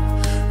car.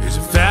 Is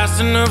it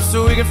fast enough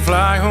so we can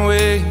fly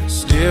away?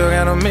 Still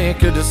gotta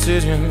make a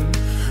decision.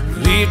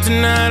 Leave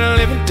tonight or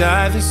live and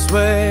die this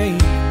way.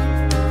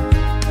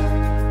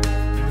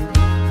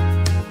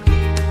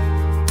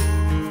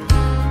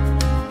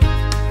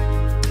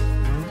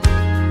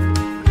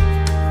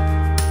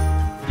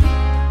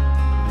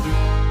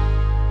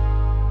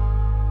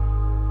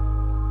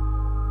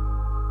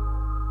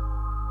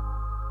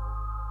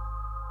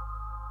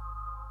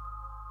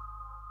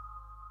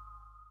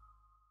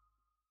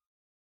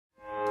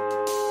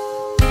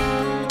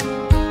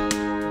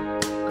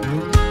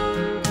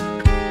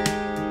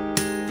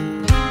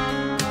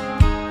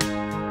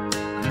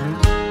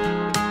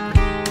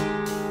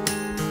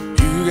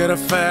 You got a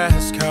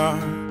fast car,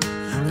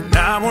 and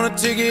I wanna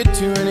take it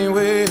to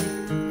anywhere.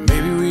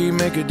 Maybe we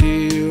make a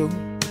deal.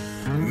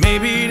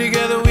 Maybe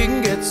together we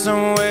can get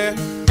somewhere.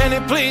 Any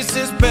place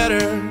is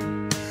better.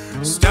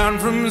 Starting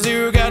from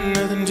zero, got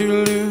nothing to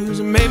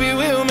lose. Maybe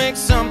we'll make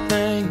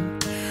something.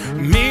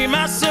 Me,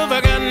 myself, I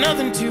got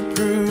nothing to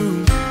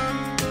prove.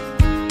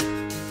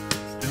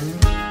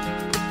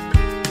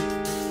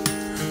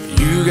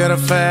 You got a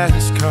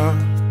fast car,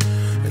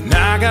 and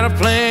I got a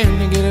plan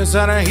to get us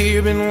out of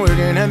here. Been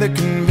working at the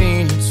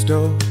convenience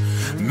store.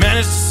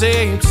 Managed to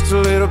save just a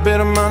little bit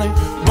of money.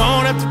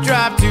 Won't have to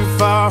drive too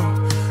far,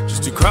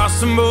 just to cross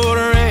the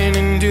border and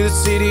into the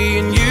city.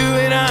 And you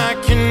and I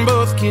can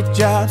both get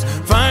jobs,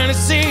 finally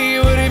see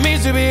what it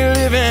means to be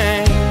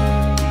living.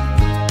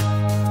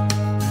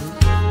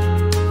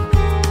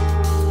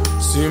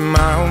 See,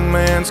 my old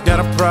man's got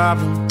a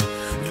problem.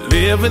 He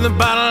live with a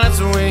bottle, that's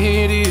the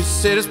way it is.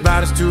 Said his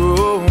body's too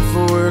old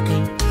for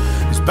working,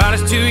 his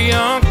body's too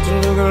young to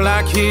look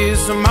like his.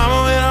 So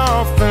mama went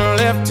off and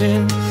left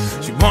him.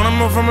 She wanted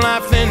more from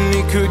life than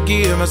he could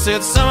give. I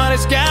said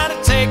somebody's gotta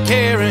take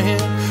care of him.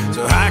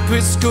 So I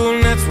quit school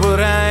and that's what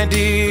I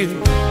did.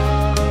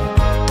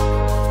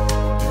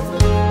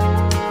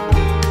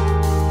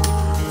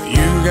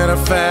 You got a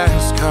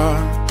fast car.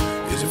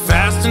 Is it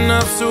fast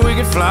enough so we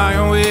can fly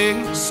away?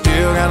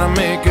 Still gotta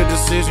make a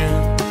decision.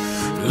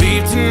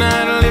 Leave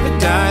tonight or live and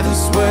die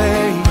this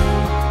way.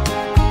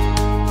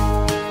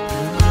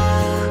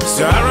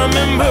 So I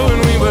remember when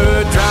we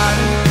were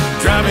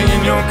driving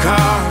in your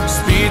car.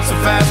 Speed so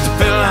fast I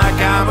felt like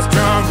I was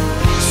drunk.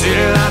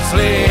 City lights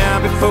lay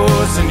out before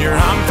us, and your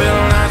arm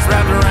felt nice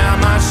wrapped around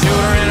my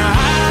shoulder. And I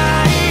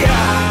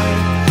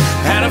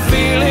had a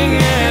feeling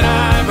that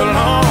I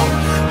belonged.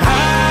 I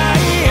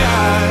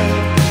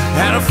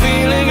had a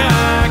feeling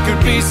I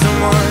could be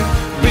someone,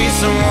 be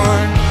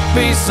someone,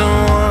 be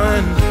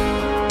someone.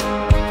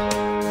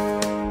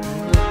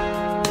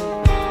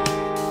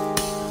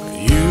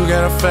 You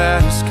got a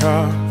fast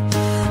car.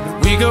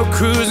 We go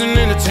cruising,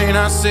 entertain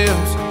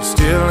ourselves.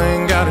 Still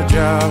ain't got a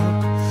job,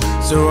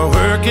 so I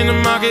work in the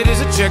market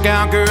as a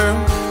checkout girl.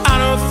 I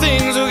know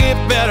things will get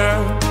better.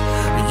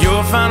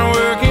 You'll find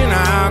work and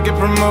I'll get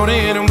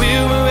promoted, and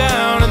we'll move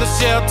out of the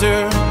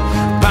shelter,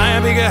 buy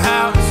a bigger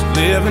house,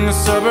 live in the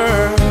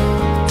suburbs.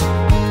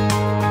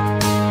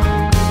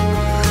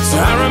 So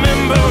I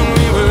remember when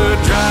we were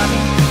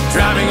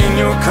driving in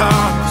your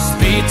car.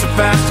 Speed so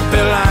fast I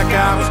felt like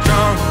I was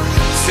drunk.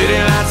 City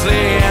lights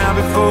lay out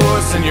before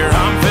us, and your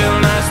arm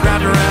felt nice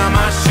wrapped around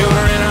my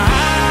shoulder. And I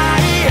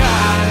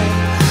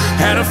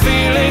had a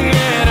feeling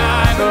that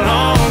I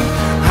belonged.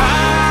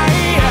 I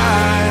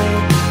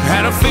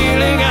had a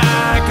feeling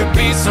I could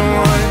be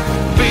someone,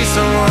 be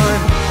someone,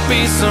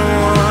 be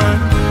someone.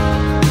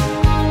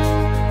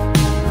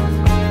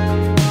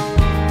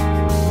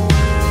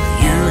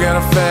 You got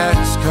a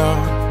fast car,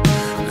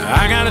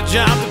 I got a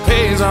job that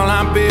pays all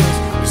our bills.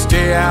 We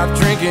stay out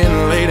drinking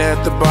late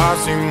at the bar,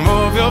 see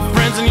more of your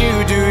friends than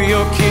you do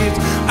your kids.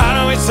 I'd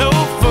always hope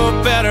for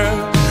better,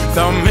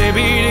 thought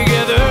maybe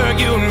together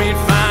you and me'd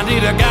find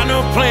it. I got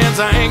no plans,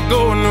 I ain't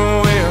going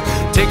nowhere.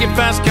 Take your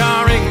fast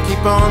car and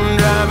keep on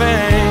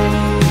driving.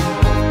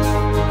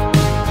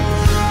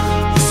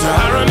 So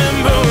I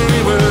remember when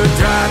we were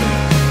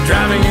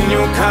driving in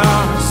your car.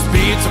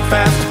 Speed so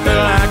fast I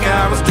felt like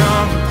I was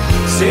drunk.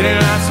 City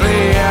lights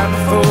lay out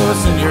before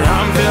us, and your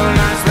arm felt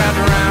nice wrapped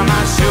around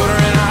my shoulder.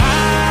 And I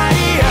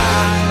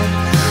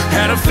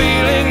had a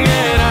feeling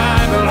that I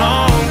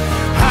belonged.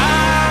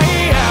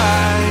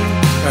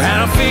 I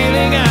had a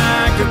feeling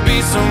I could be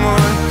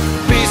someone,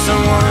 be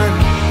someone,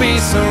 be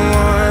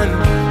someone.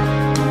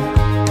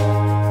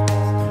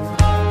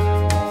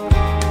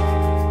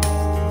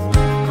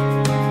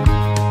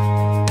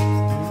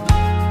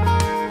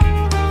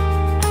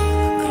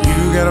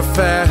 You got a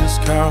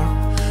fast car.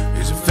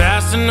 Is it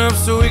fast enough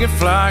so we can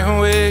fly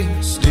away?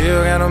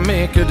 Still gotta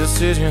make a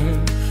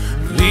decision.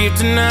 Leave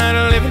tonight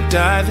or live and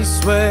die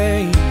this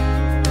way.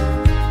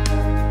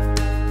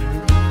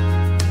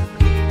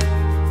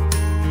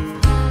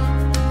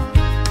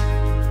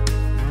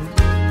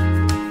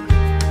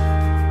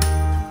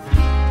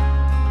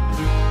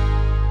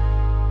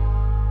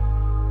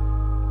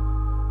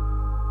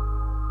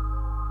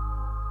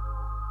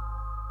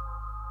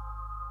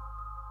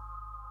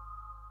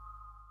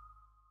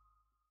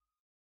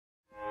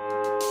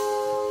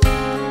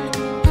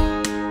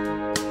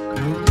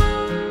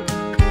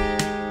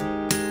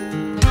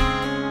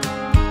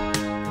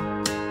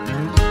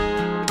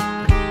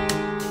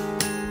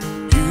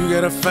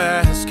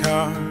 fast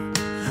car,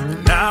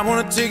 and I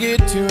wanna take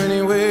it to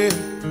anywhere.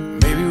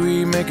 Maybe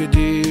we make a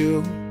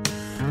deal.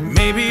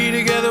 Maybe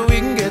together we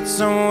can get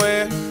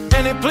somewhere.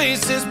 Any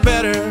place is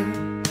better.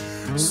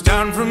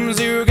 Starting from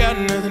zero, got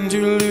nothing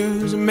to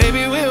lose.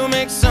 Maybe we'll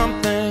make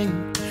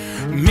something.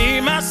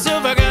 Me,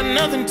 myself, I got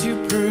nothing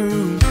to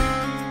prove.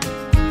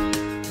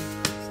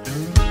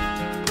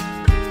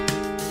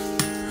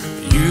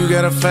 You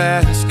got a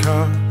fast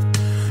car,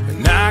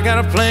 and I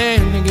got a plan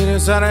to get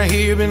us out of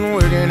here. Been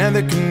working at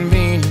the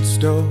convenience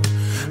store.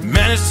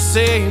 Managed to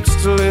save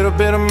just a little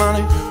bit of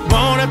money.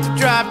 Won't have to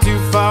drive too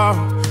far,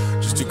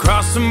 just to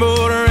cross the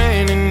border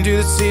and into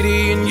the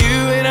city. And you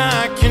and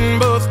I can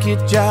both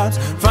get jobs,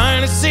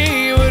 finally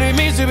see what it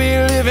means to be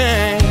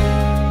living.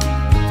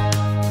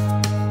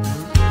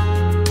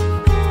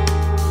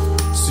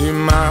 See,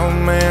 my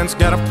old man's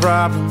got a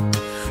problem.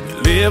 He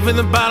live in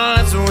the bottle,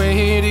 that's the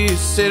way it is.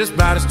 Said his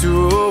body's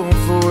too old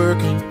for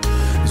working,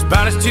 his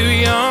body's too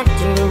young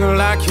to look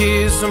like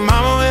his. So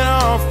mama went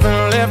off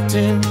and left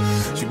him.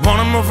 She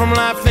wanted more from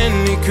life than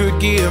he could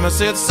give. I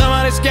said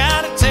somebody's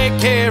gotta take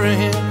care of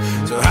him,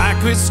 so I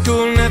quit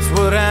school and that's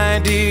what I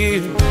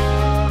did.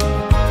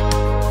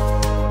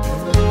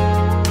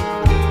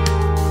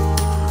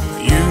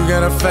 You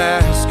got a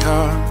fast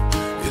car,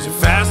 is it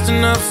fast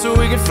enough so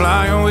we can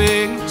fly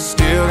away?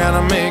 Still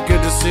gotta make a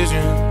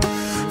decision.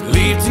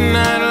 Leave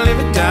tonight or live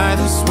or die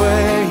this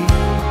way.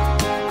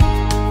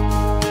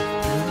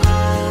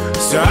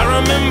 So I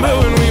remember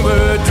when we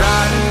were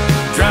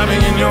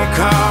driving in your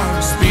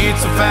car. Speed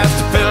so fast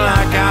I felt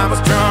like I was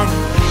drunk.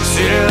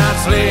 City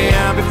lights lay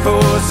out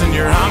before us, and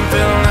your arm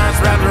felt nice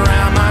wrapped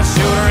around my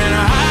shoulder. And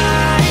I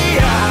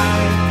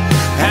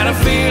had a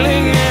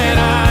feeling that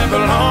I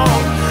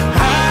belonged.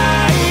 I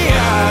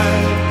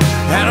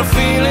had a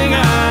feeling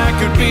I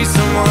could be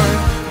someone,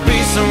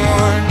 be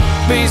someone,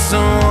 be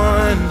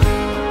someone.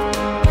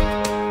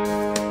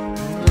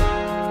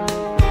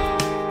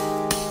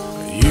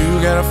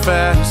 You got a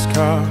fast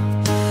car,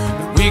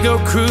 we go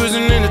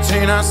cruising,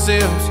 entertain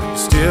ourselves.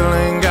 Still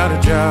ain't got a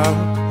job,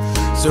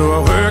 so I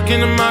work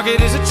in the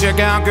market as a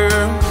checkout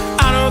girl.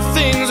 I know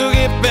things will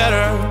get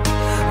better.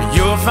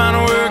 You'll find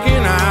work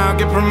and I'll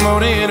get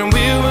promoted, and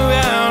we'll move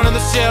out of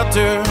the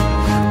shelter,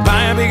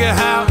 buy a bigger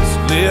house,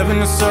 live in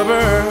the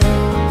suburbs.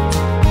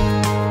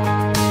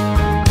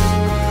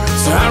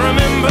 So I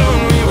remember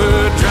when we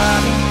were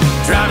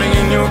driving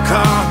in your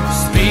car.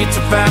 Speed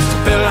so fast I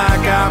felt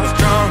like I was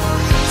drunk.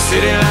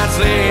 City lights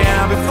lay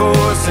out before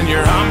us, and your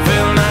arm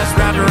felt nice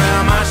wrapped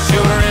around my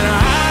shoulder. And I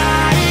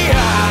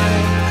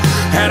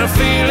had a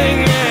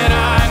feeling that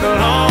I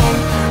belonged.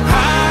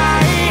 I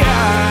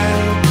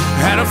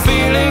had a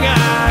feeling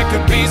I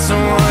could be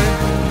someone,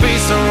 be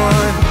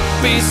someone,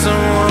 be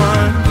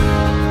someone.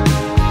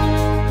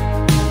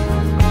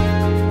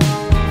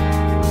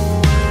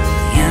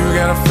 You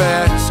got a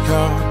fast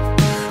car,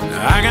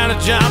 I got a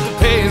job that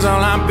pays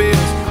all our bills.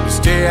 We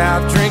stay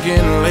out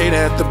drinking late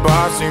at the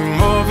bar, see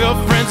more of your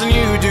friends than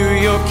you do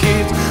your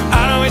kids.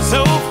 I'd always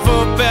hope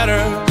for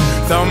better,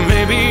 thought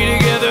maybe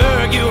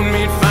together you and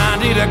me'd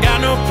find it. I got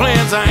no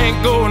plans, I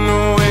ain't going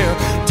nowhere.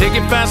 Take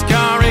your fast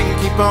car and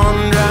keep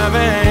on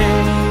driving.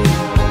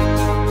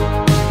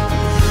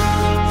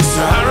 So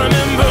I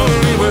remember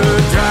when we were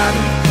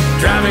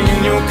driving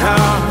in your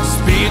car.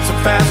 Speed so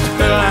fast I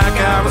felt like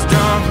I was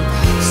drunk.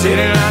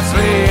 City lights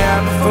lay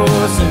out before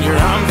us, and your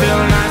arm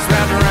felt nice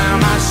wrapped around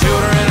my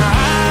shoulder. And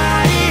I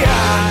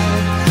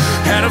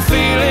had a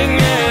feeling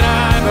that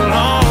I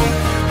belonged.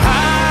 I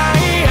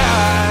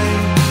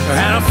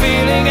had a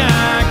feeling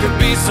I could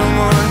be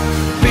someone,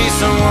 be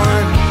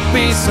someone,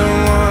 be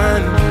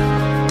someone.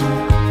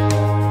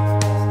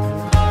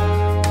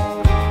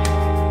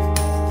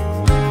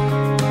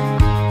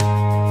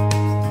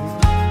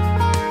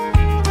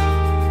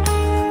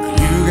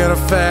 You got a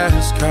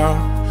fast car,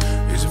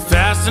 is it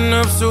fast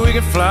enough so we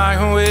can fly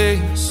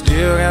away?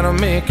 Still gotta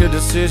make a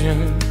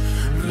decision.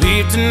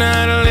 Leave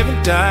tonight or live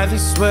and die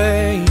this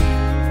way.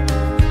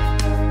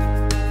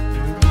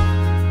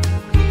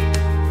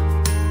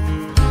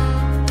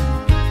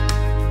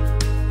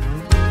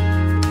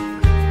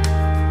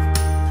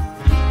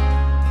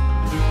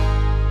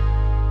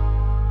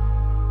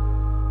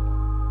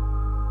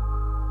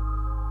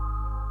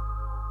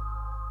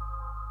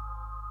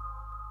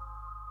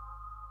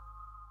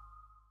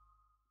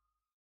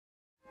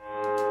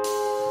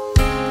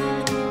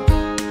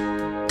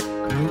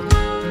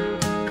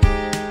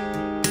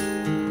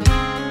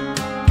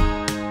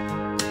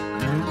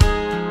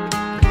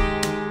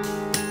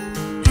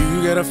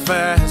 You got a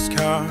fast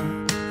car,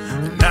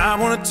 and I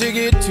wanna take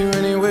it to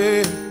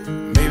anywhere.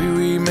 Maybe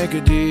we make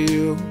a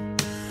deal.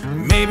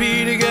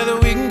 Maybe together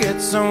we can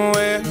get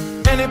somewhere.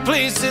 Any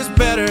place is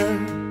better.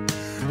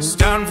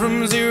 Starting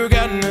from zero,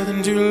 got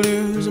nothing to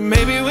lose.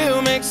 Maybe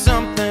we'll make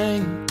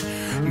something.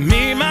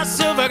 Me,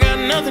 myself, I got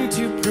nothing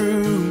to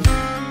prove.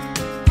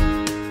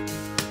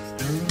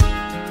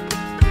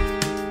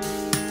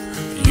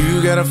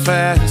 You got a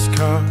fast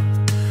car,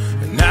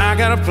 and I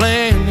got a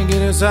plan to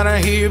get us out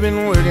of here.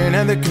 Been working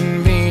at the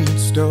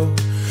convenience store.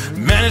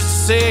 Managed to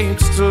save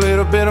just a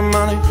little bit of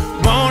money.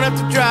 Won't have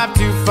to drive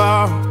too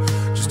far,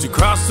 just to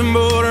cross the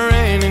border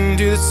and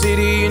into the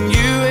city. And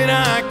you and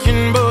I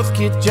can both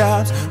get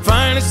jobs,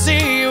 finally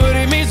see what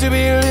it means to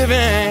be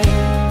living.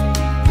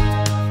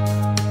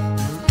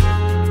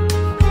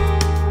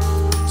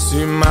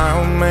 See, my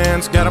old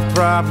man's got a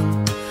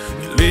problem.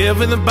 He live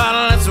with a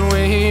bottle, that's the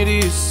way it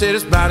is. Said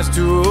his body's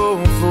too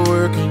old for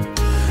working,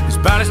 his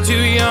body's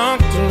too young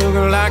to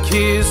look like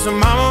his. So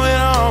mama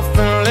went off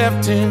and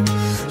left him.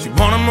 She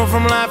wanted more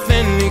from life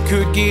than he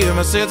could give.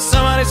 I said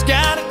somebody's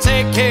gotta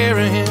take care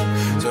of him,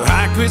 so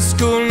I quit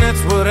school and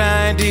that's what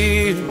I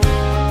did.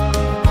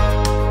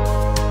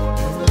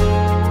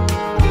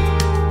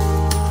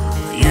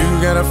 You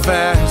got a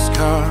fast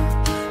car,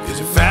 is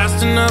it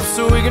fast enough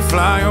so we can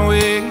fly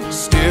away?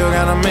 Still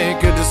gotta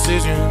make a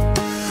decision,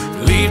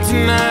 leave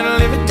tonight or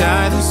live or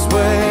die this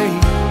way.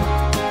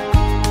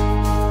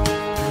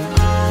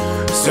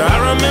 So I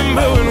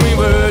remember when we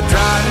were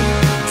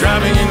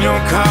driving in your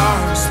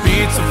car,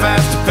 speed so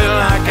fast I felt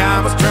like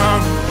I was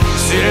drunk.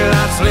 City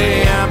lights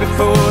lay out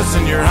before us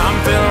and your arm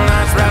felt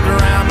nice wrapped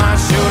around my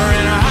shoulder.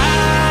 And I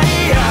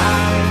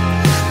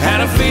had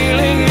a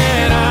feeling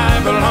that I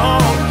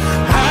belonged.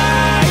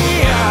 I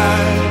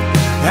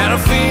had a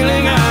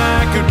feeling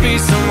I could be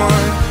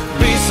someone,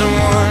 be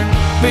someone,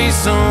 be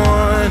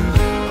someone.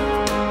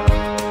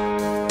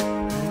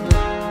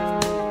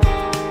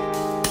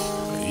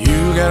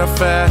 You got a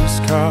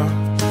fast car,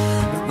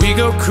 we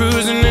go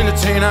cruising,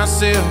 entertain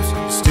ourselves,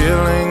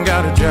 still ain't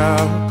got a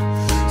job.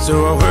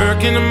 So I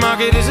work in the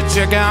market as a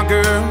checkout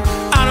girl.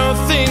 I know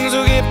things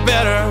will get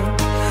better,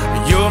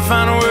 you'll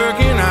find work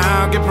and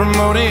I'll get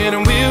promoted.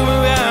 And we'll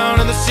move out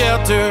of the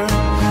shelter,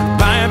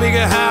 buy a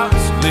bigger house,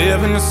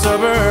 live in the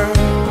suburbs.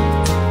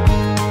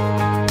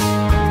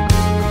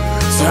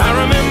 So I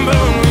remember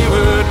when we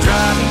were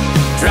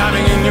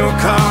driving in your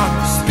car,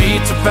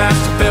 speed so fast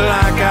I felt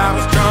like I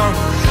was drunk.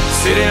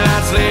 City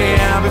lights lay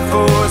out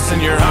before us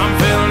and your arm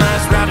felt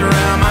nice wrapped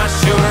around my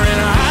shoulder.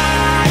 And I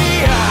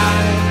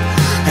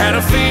had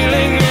a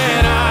feeling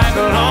that I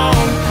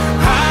belonged.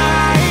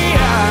 I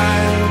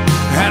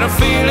had a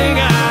feeling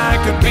I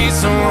could be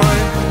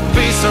someone,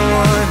 be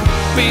someone,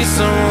 be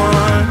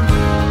someone.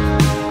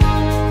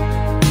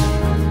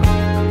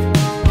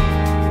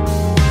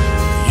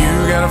 You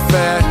got a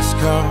fast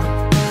car,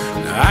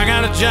 I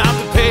got a job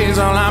that pays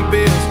all our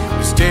bills.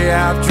 We stay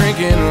out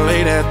drinking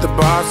late at the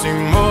bar, see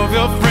more of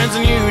your friends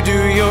than you do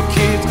your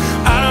kids.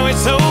 I'd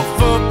always hope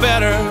for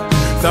better,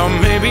 thought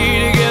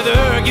maybe together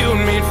you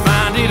and me'd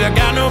find it. I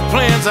got no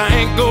plans, I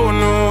ain't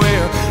going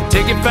nowhere.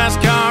 Take your fast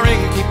car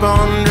and keep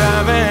on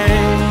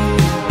driving.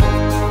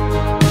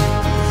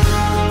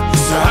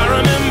 So I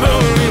remember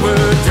when we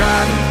were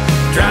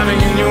driving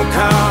in your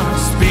car,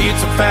 speed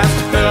so fast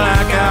I felt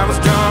like I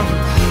was drunk.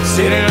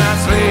 City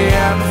lights lay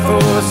out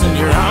before us and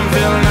your arm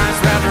felt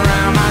nice wrapped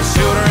around my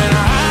shoulder. And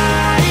I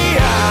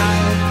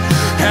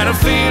had a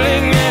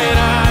feeling that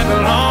I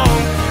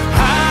belonged.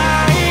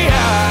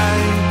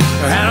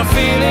 I had a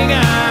feeling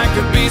I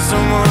could be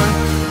someone,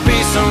 be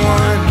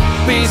someone,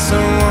 be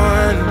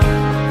someone.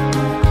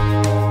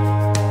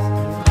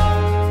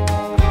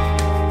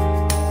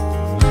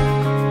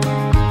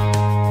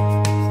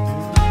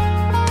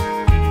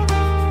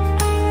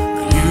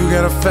 You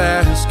got a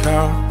fast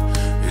car,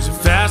 is it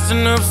fast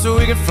enough so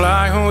we can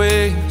fly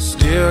away?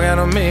 Still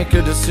gotta make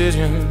a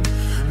decision,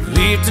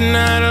 leave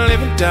tonight or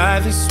live or die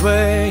this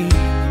way.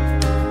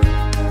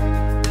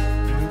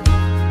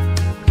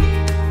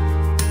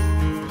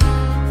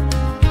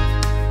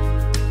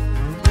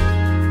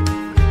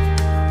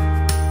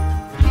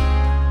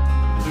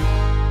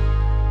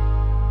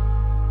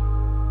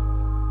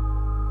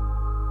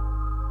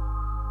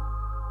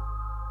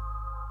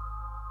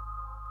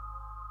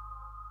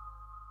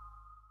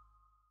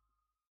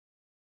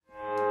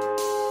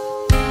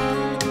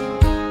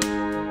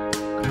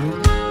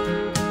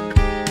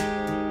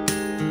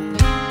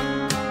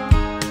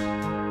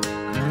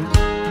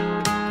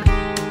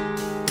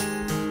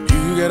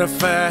 You got a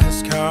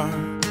fast car,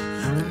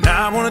 and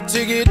I wanna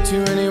take it to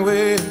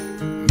anywhere.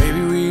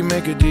 Maybe we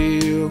make a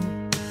deal,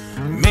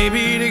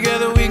 maybe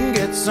together we can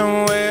get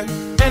somewhere.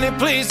 Any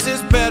place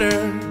is better,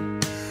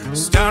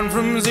 starting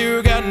from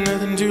zero, got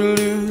nothing to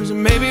lose.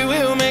 Maybe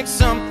we'll make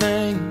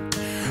something.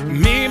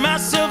 Me,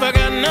 myself, I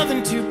got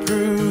nothing to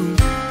prove.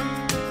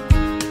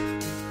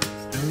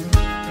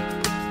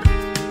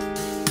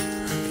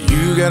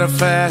 You got a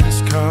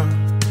fast car,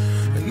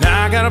 and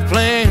I got a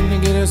plan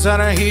to get us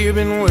out of here.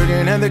 Been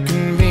working at the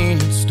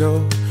convenience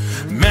store,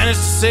 managed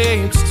to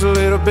save just a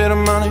little bit of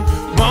money.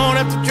 Won't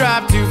have to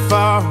drive too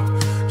far,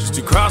 just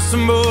to cross the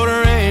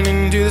border and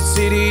into the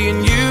city.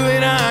 And you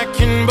and I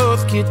can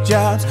both get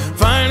jobs,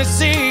 finally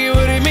see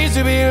what it means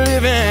to be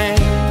living.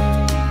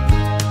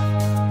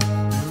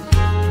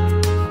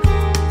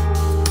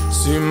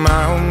 See,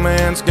 my old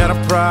man's got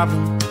a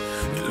problem.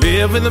 He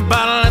live with a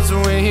bottle, that's the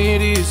way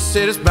it is.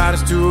 Said his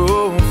body's too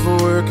old for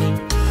working,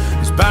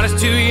 his body's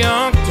too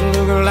young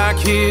to look like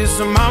his.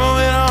 So mama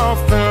went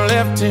off and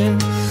left him.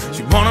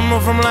 She wanted more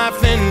from life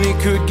than he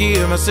could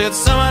give. I said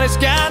somebody's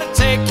gotta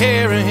take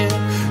care of him,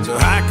 So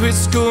I quit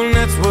school and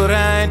that's what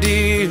I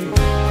did.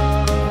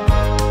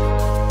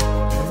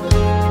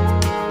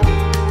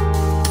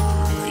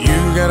 You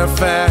got a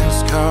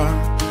fast car.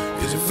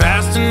 Is it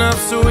fast enough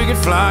so we can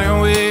fly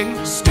away?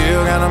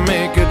 Still gotta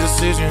make a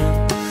decision.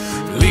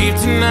 Leave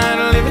tonight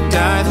or live or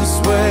die this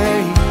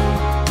way.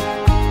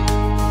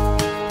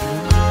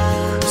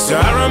 So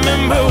I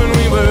remember when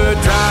we were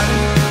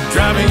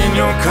driving in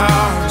your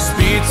car.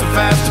 Speed so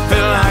fast I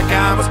felt like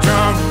I was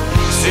drunk.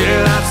 City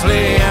lights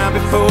lay out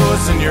before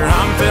us, and your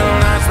arm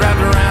felt nice wrapped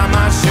around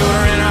my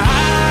shoulder. And I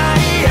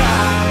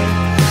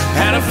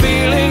had a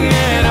feeling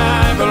that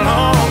I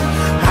belonged.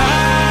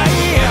 I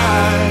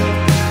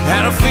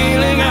had a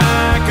feeling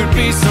I could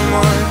be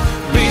someone,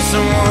 be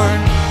someone,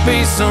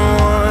 be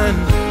someone.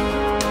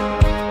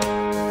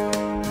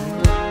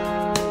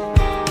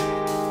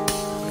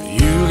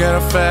 You got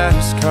a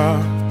fast car.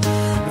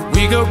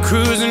 We go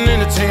cruising,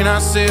 entertain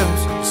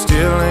ourselves.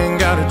 Still ain't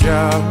got a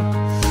job.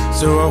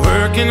 So I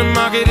work in the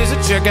market as a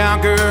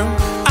checkout girl.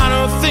 I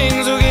know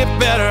things will get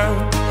better.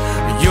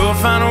 You'll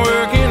find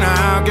work and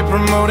I'll get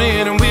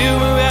promoted, and we'll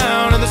move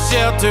out of the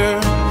shelter,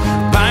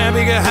 buy a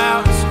bigger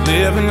house,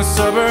 live in the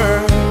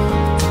suburbs.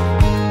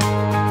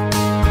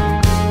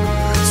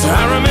 So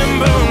I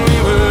remember when we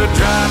were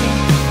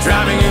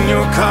driving in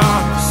your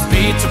car.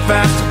 Speed so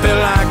fast I felt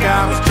like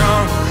I was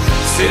drunk.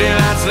 City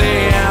lights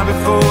lay out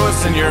before us,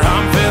 and your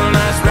arm felt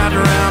nice wrapped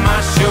around my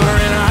shoulder.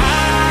 And I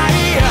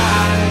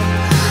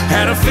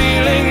had a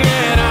feeling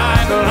that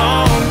I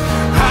belonged.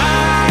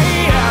 I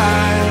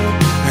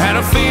had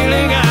a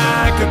feeling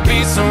I could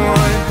be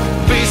someone,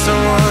 be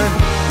someone,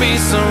 be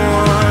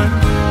someone.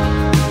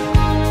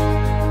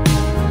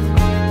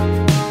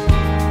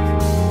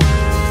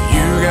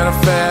 You got a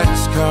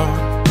fast car.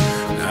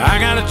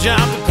 I got a job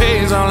that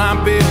pays all our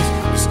bills.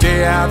 We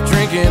stay out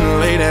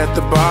drinking late at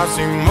the bar.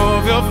 See more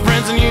of your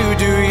friends than you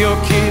do your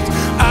kids.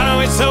 I'd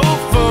always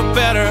hope for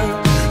better.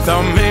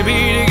 Thought maybe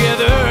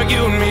together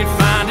you and me'd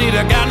find it.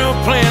 I got no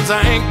plans, I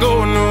ain't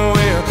going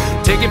nowhere.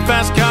 Take your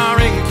fast car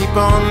and keep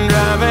on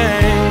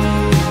driving.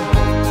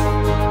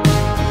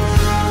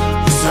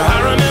 So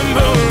I remember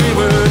when we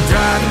were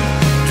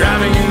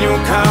driving in your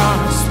car.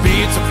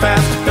 Speed so fast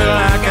I felt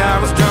like I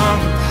was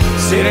drunk.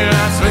 City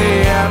lights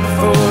lay out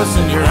before us,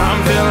 and your arm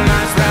felt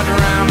nice wrapped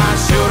around my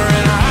shoulder.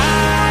 And I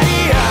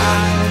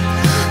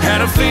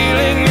had a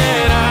feeling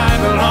that I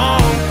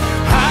belonged.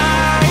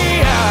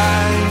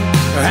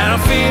 I had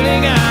a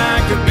feeling I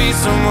could be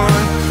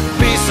someone,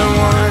 be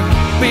someone,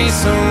 be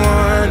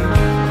someone.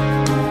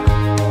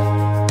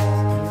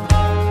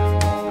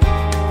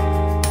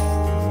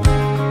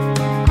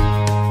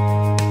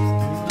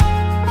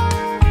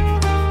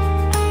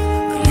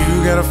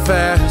 You got a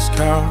fast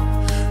car.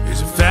 Is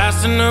it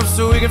fast enough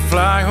so we can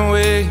fly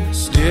away?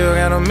 Still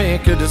gotta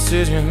make a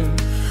decision.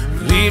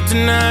 Leave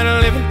tonight or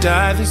live and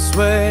die this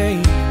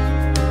way.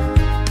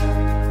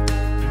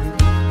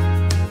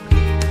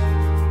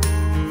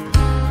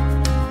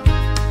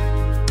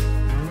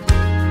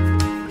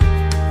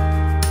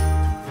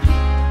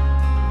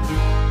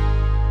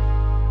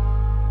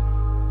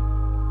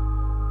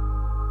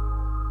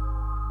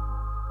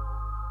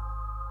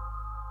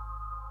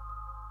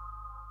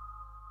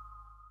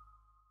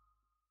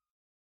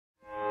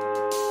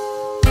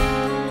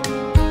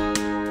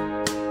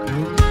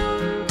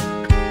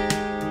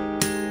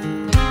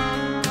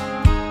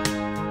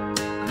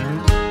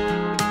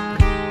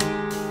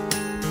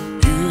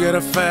 Got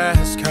a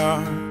fast car,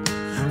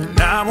 and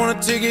I wanna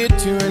take it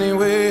to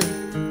anywhere.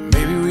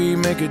 Maybe we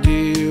make a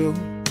deal.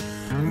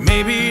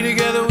 Maybe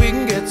together we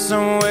can get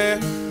somewhere.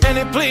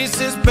 Any place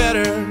is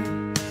better.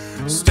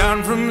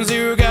 Starting from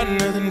zero, got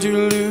nothing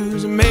to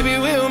lose. Maybe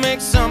we'll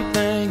make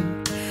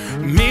something.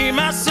 Me,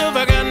 myself,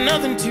 I got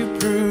nothing to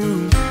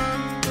prove.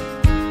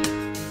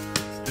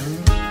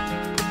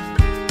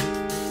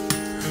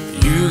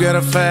 You got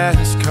a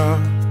fast car,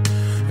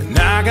 and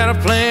I got a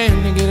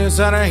plan to get us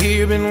out of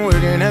here. Been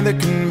working at the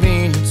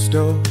convenience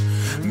store.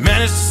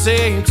 Managed to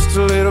save just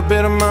a little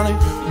bit of money.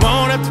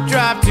 Won't have to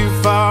drive too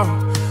far,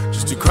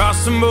 just to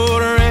cross the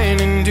border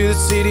and into the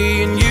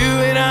city. And you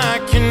and I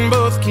can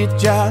both get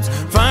jobs,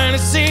 finally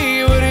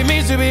see what it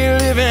means to be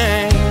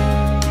living.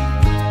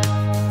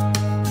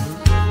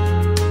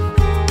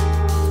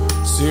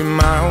 See,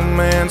 my old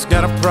man's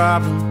got a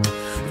problem.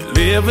 He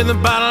live in the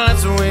bottle,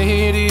 that's the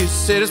way it is.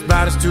 Said his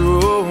body's too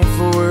old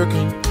for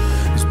working.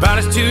 His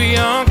body's too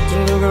young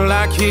to look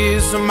like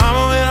his. So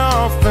mama went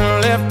off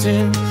and left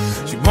him.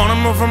 She wanted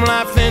more from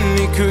life than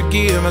he could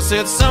give. I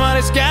said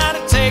somebody's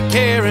gotta take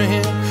care of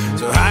him.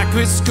 So I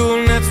quit school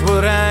and that's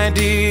what I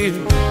did.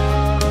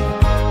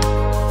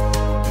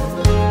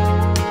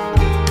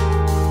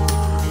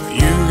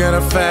 You got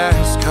a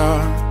fast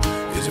car.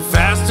 Is it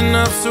fast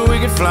enough so we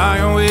can fly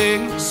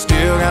away?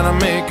 Still gotta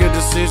make a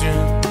decision.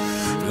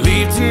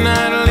 Leave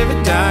tonight or live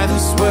or die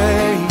this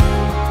way.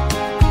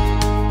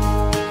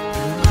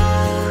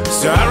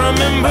 So I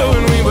remember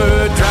when we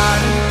were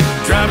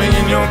driving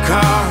in your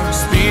car.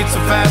 Speed so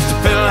fast I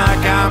felt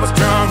like I was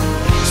drunk.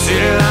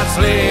 City lights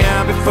lay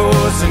out before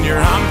us, and your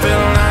arm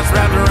felt nice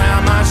wrapped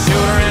around my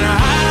shoulder. And I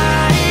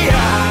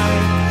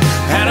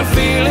had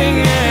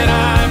feeling that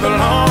I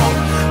belong.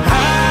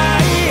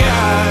 I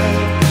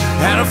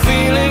had a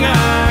feeling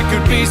I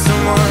could be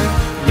someone,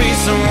 be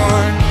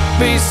someone,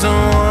 be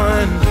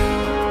someone.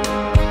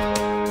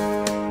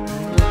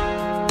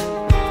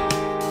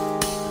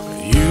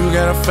 You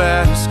got a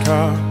fast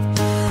car,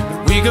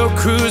 we go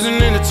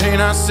cruising, entertain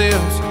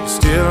ourselves,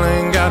 still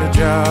ain't got a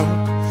job.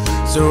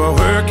 So I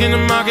work in the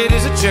market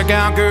as a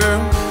checkout girl.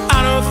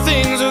 I know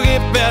things will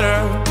get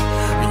better.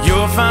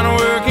 You'll find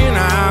work and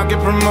I'll get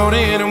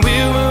promoted, and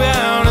we'll move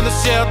out of the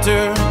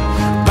shelter,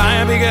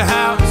 buy a bigger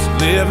house,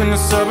 live in the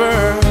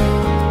suburbs.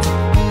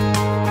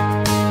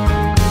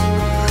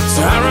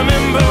 So I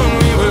remember when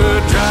we were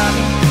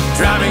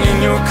driving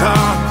in your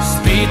car,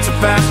 speed so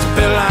fast I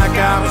felt like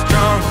I was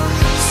drunk.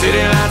 City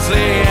lights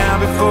lay out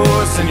before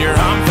us, and your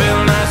arm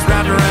felt nice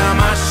wrapped around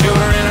my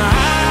shoulder. And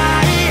I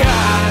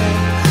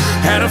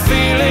had a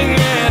feeling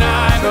that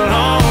I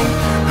belong.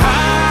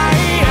 I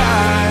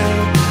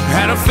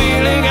had a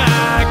feeling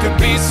I could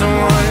be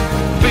someone,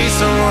 be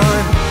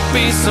someone,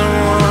 be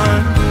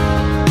someone.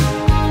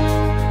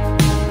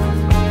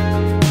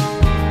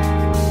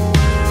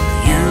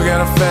 You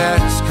got a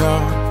fast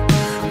car,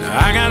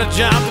 now I got a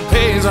job that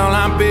pays all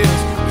our bills.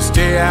 We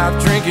stay out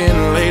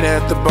drinking late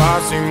at the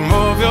bar, see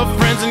more of your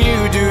friends than you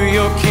do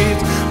your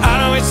kids.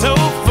 I'd always hope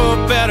for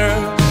better,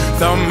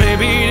 thought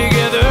maybe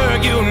together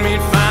you and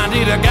me'd find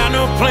it. I got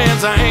no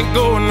plans, I ain't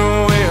going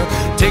nowhere.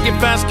 Take your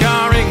fast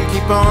car and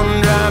keep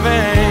on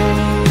driving.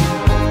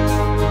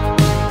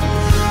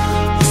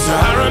 So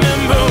I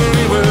remember when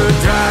we were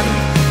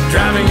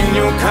driving in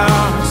your car,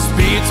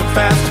 speed so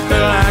fast I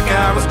felt like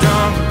I was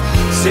drunk.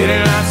 City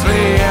lights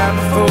lay out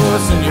before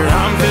us, and your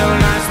arm felt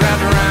nice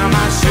wrapped around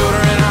my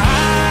shoulder. And I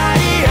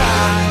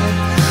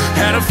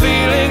had a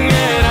feeling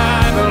that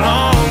I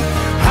belong.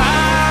 I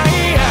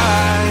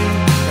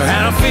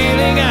had a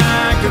feeling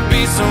I could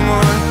be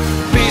someone,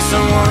 be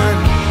someone,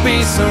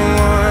 be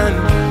someone.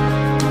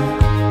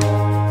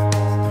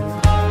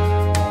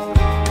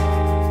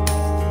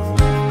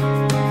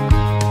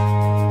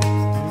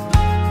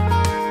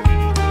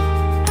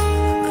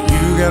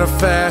 You got a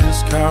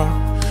fast car,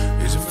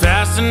 is it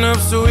fast enough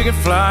so we can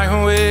fly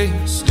away?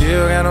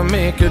 Still gotta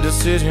make a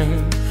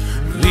decision,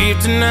 leave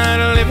tonight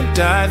or live and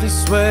die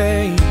this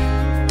way.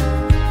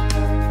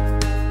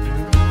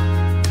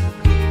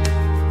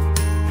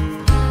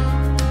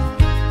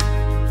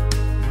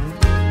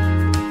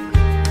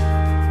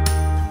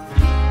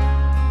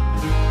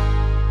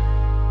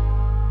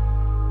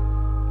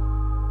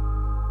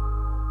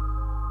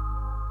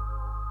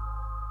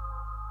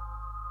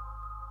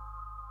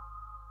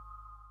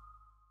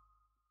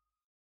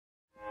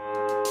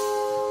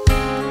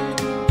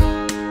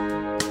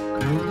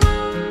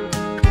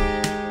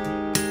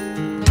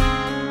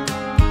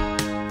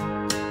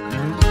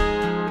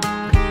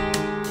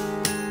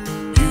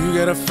 You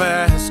got a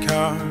fast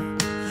car,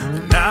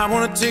 and I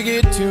wanna take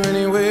it to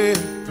anywhere.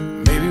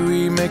 Maybe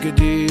we make a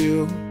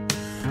deal,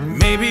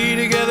 maybe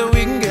together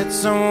we can get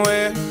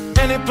somewhere.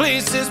 Any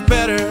place is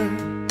better,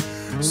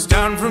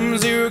 starting from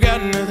zero,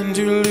 got nothing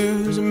to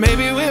lose.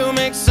 Maybe we'll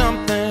make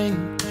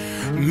something.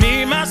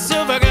 Me,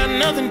 myself, I got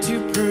nothing to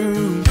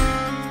prove.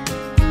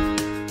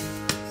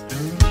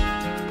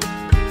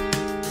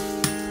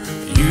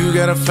 You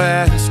got a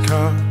fast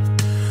car,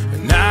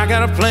 and I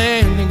got a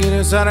plan to get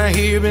us out of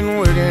here. Been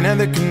working at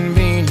the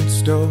convenience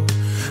store,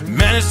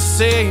 managed to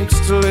save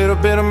just a little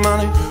bit of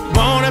money.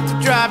 Won't have to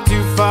drive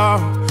too far,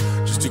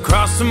 just to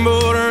cross the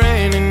border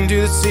and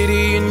into the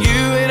city. And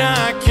you and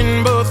I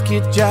can both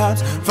get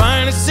jobs,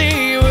 finally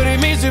see what it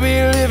means to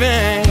be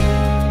living.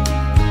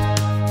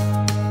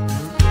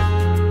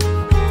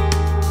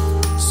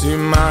 See,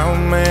 my old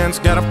man's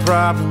got a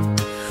problem.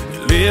 You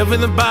live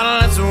with a bottle,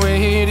 that's the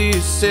way it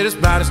is. Said his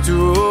body's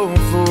too old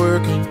for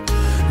working,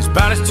 his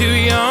body's too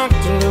young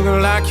to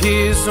look like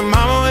his. So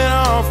mama went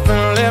off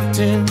and left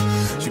him.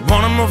 She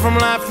wanted more from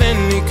life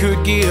than he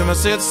could give. I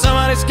said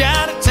somebody's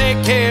gotta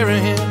take care of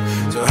him,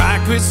 so I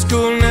quit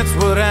school and that's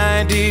what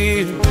I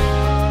did.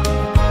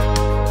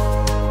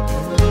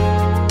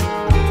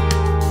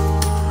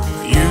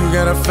 You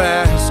got a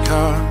fast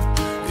car,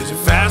 is it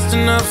fast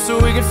enough so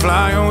we can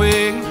fly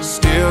away?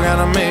 Still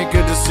gotta make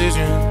a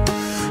decision,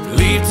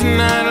 leave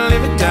tonight or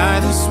live and die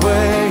this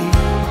way.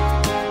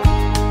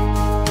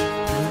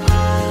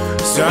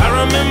 So I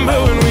remember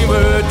when we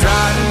were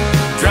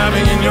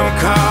driving in your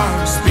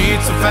car, speed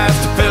so fast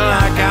I felt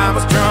like I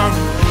was drunk.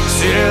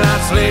 City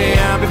lights lay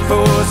out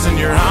before us, and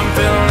your arm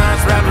felt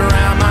nice wrapped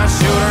around my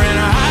shoulder. And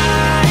I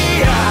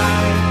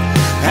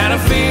had a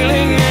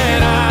feeling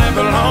that I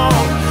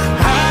belong.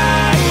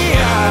 I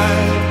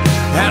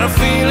had a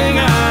feeling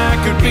I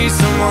could be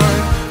someone,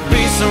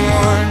 be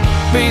someone,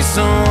 be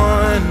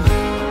someone.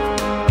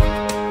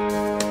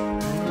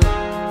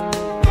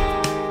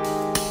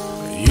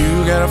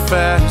 You got a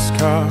fast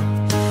car,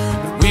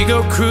 we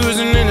go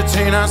cruising,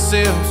 entertain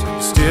ourselves,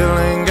 still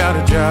ain't got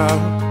a job.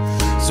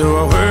 So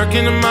I work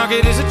in the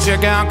market as a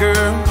checkout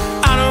girl.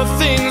 I know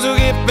things will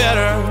get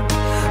better,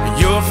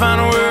 you'll find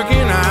work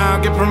and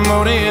I'll get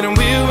promoted, and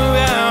we'll move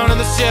out of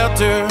the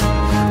shelter,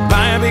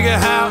 buy a bigger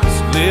house,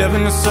 live live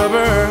in the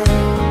suburbs.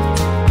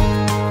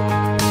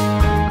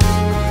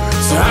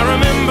 So I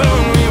remember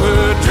when we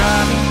were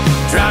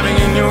driving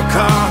in your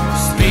car.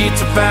 Speed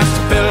so fast,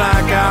 I felt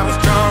like I was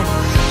drunk.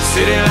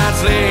 City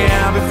lights lay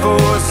out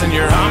before us, and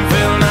your arm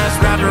felt nice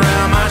wrapped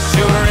around my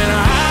shoulder. And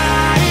I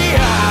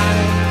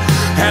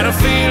had a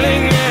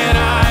feeling that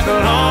I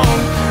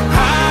belonged.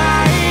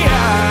 I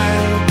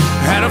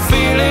had a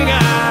feeling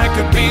I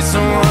could be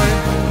someone,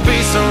 be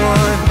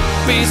someone,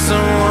 be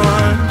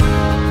someone.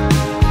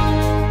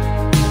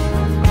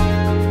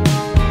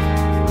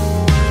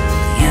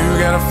 You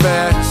got a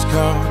fast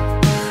car,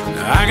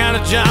 I got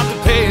a job that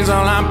pays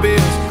all our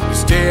bills. We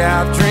stay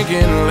out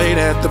drinking late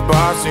at the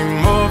bar, see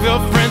more of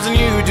your friends than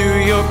you do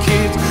your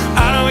kids.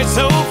 I'd always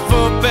hope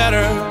for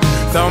better,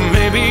 thought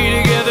maybe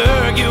together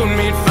you and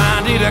me'd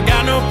find it. I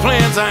got no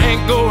plans, I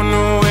ain't going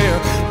nowhere.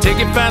 Take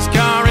your fast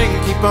car and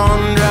keep on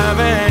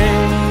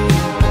driving.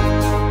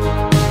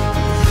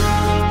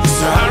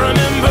 So I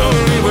remember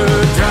when we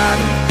were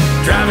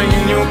driving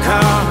in your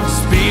car.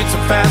 Speed so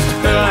fast, I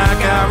felt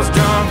like I was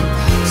drunk.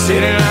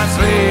 City lights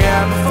lay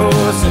out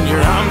before us, and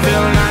your arm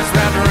felt nice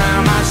wrapped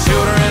around my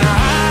shoulder. And I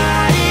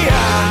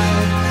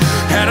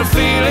had a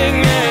feeling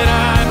that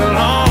I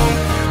belonged.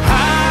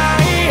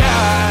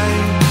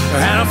 I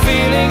had a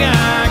feeling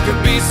I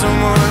could be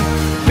someone,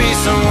 be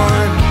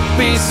someone,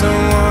 be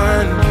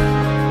someone.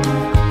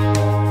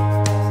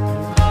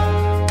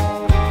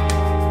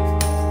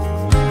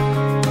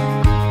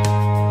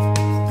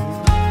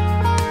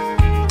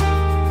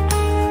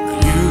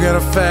 You got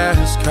a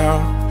fast car,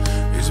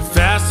 is it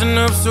fast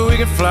enough so we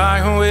can fly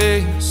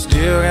away?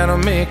 Still gotta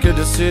make a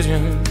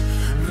decision,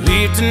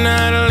 leave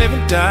tonight or live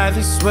and die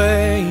this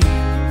way.